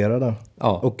kontrollera det.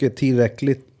 Ja. Och är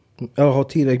har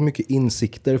tillräckligt mycket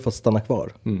insikter för att stanna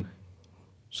kvar.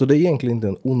 Så det är egentligen inte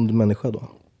en ond människa då.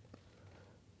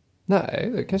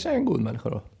 Nej, det kanske är en god människa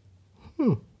då.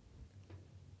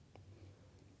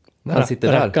 När han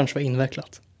sitter där. Kanske var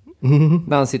invecklat.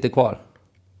 När han sitter kvar.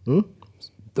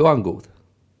 Då är han god.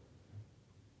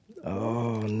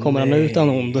 Kommer han utan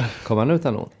ond? Kommer han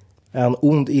utan ond? Är han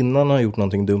ond innan han har gjort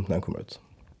någonting dumt när han kommer ut?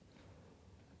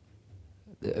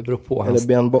 Det beror på. Eller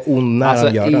blir han bara ond när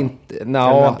han gör det? Eller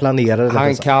han planerar det.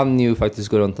 Han kan ju faktiskt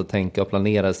gå runt och tänka och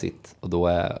planera sitt. Och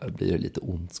då blir det lite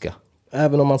ondska.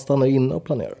 Även om han stannar inne och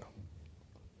planerar.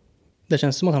 Det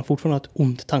känns som att han fortfarande har ett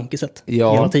ont tankesätt.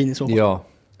 Hela tiden i så fall. Ja.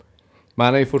 Men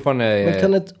han är ju fortfarande... Men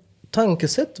kan ett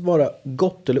tankesätt vara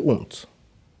gott eller ont?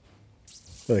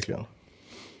 Verkligen.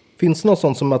 Finns det något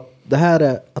sånt som att det här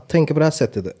är, att tänka på det här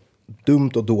sättet är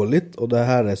dumt och dåligt och det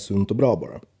här är sunt och bra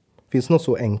bara? Finns det något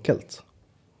så enkelt?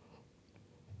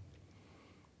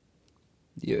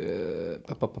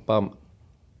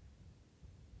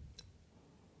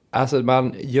 Alltså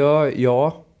man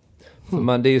gör,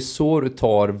 för det är ju så du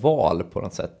tar val på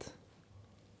något sätt.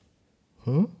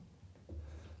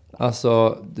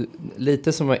 Alltså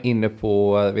lite som jag var inne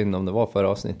på, jag vet inte om det var förra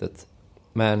avsnittet,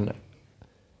 men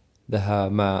det här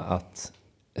med att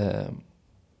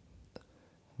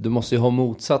du måste ju ha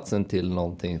motsatsen till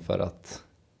någonting för att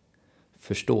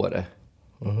förstå det.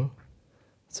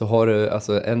 Så har du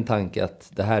alltså en tanke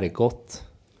att det här är gott,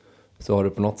 så har du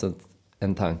på något sätt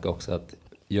en tanke också att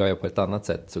gör jag på ett annat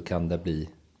sätt så kan det bli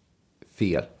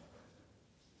fel.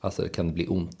 Alltså kan det bli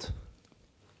ont.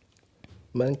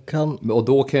 Och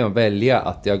då kan jag välja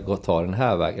att jag tar den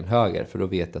här vägen höger. För då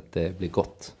vet jag att det blir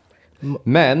gott.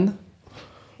 Men.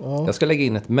 Jag ska lägga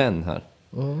in ett men här.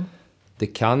 Det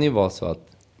kan ju vara så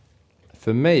att.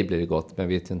 För mig blir det gott. Men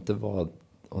jag vet ju inte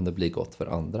om det blir gott för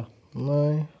andra.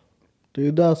 Nej. Det är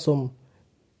ju där som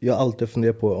jag alltid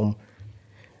funderar på om.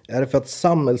 Är det för att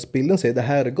samhällsbilden säger det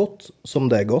här är gott som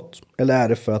det är gott? Eller är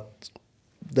det för att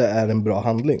det är en bra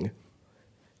handling?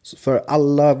 För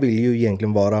alla vill ju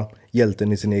egentligen vara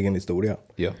hjälten i sin egen historia.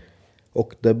 Ja.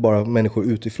 Och det är bara människor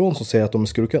utifrån som säger att de är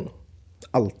skurken.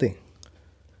 Alltid.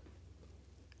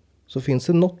 Så finns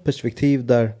det något perspektiv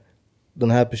där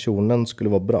den här personen skulle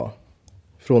vara bra.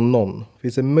 Från någon.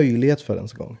 Finns det möjlighet för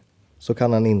ens gång. Så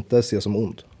kan han inte ses som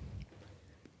ond.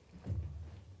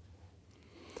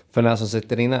 För den här som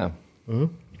sitter inne.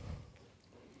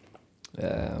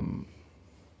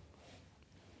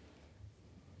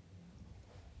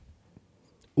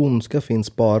 Ondska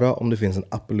finns bara om det finns en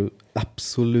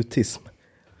absolutism.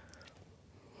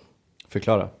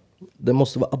 Förklara. Det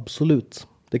måste vara absolut.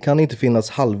 Det kan inte finnas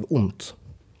halvont.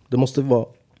 Det måste vara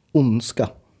ondska.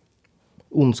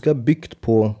 Ondska är byggt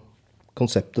på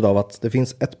konceptet av att det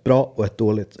finns ett bra och ett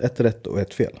dåligt. Ett rätt och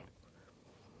ett fel.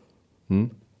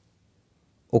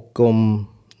 Och om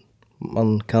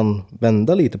man kan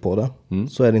vända lite på det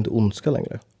så är det inte ondska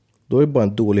längre. Då är det bara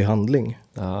en dålig handling.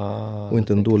 Och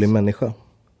inte en dålig människa.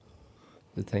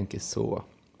 Du tänker så.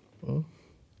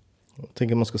 Jag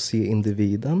tänker att man ska se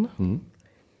individen.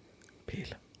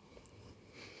 Pil.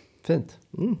 Fint.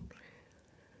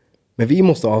 Men vi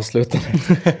måste avsluta.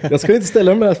 Jag ska inte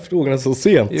ställa de här frågorna så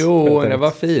sent. Jo, det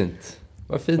var fint.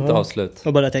 Vad fint avslut.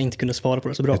 Och bara att jag inte kunde svara på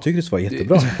det så bra. Jag tycker det svarade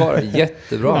jättebra. Du svarade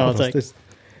jättebra. Ja, tack.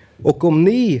 Och om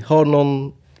ni har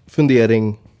någon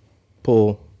fundering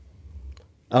på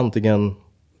antingen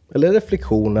eller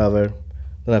reflektion över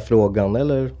den här frågan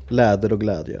eller läder och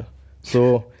glädje,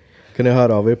 så kan ni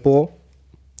höra av er på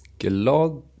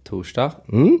Glad torsdag.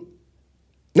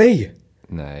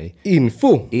 Nej.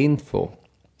 Info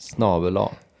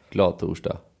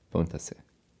 @gladtorsdag.se.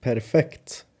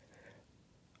 Perfekt.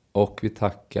 Och vi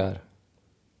tackar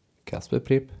Kasper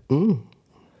Pripp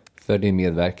för din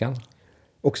medverkan.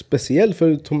 Och speciellt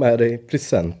för att du tog med dig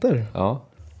presenter. Ja.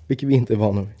 Vilket vi inte är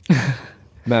vana vid.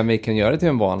 Men vi kan göra det till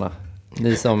en vana.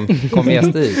 Ni som kommer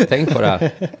gäst hit, tänk på det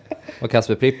här. Vad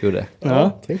Kasper Pripp gjorde.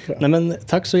 Ja, tänk på det. Nej, men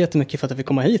tack så jättemycket för att jag fick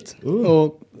komma hit.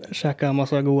 Och käka en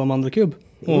massa goda mandelkubb.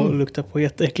 Och lukta på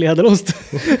jätteäcklig ädelost.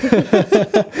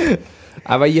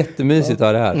 Det var jättemysigt att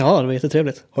ha det här. Ja, det var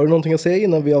jättetrevligt. Har du någonting att säga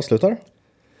innan vi avslutar?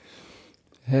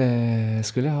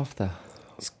 Skulle jag haft det?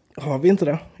 Har vi inte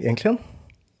det egentligen?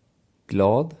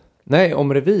 Glad? Nej,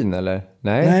 om revyn eller?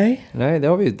 Nej, det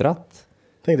har vi ju dratt.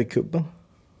 Tänkte kubben.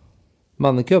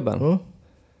 Mandelkubben?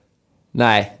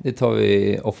 Nej, det tar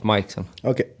vi off mic sen.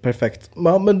 Okej, perfekt.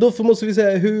 Men då måste vi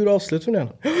säga hur avslutar vi den?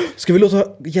 Ska vi låta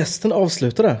gästen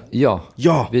avsluta det?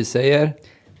 Ja. Vi säger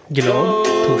glad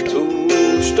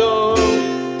torsdag.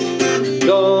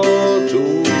 Glad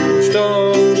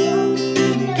torsdag.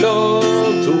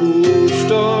 Glad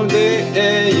torsdag. Det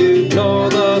är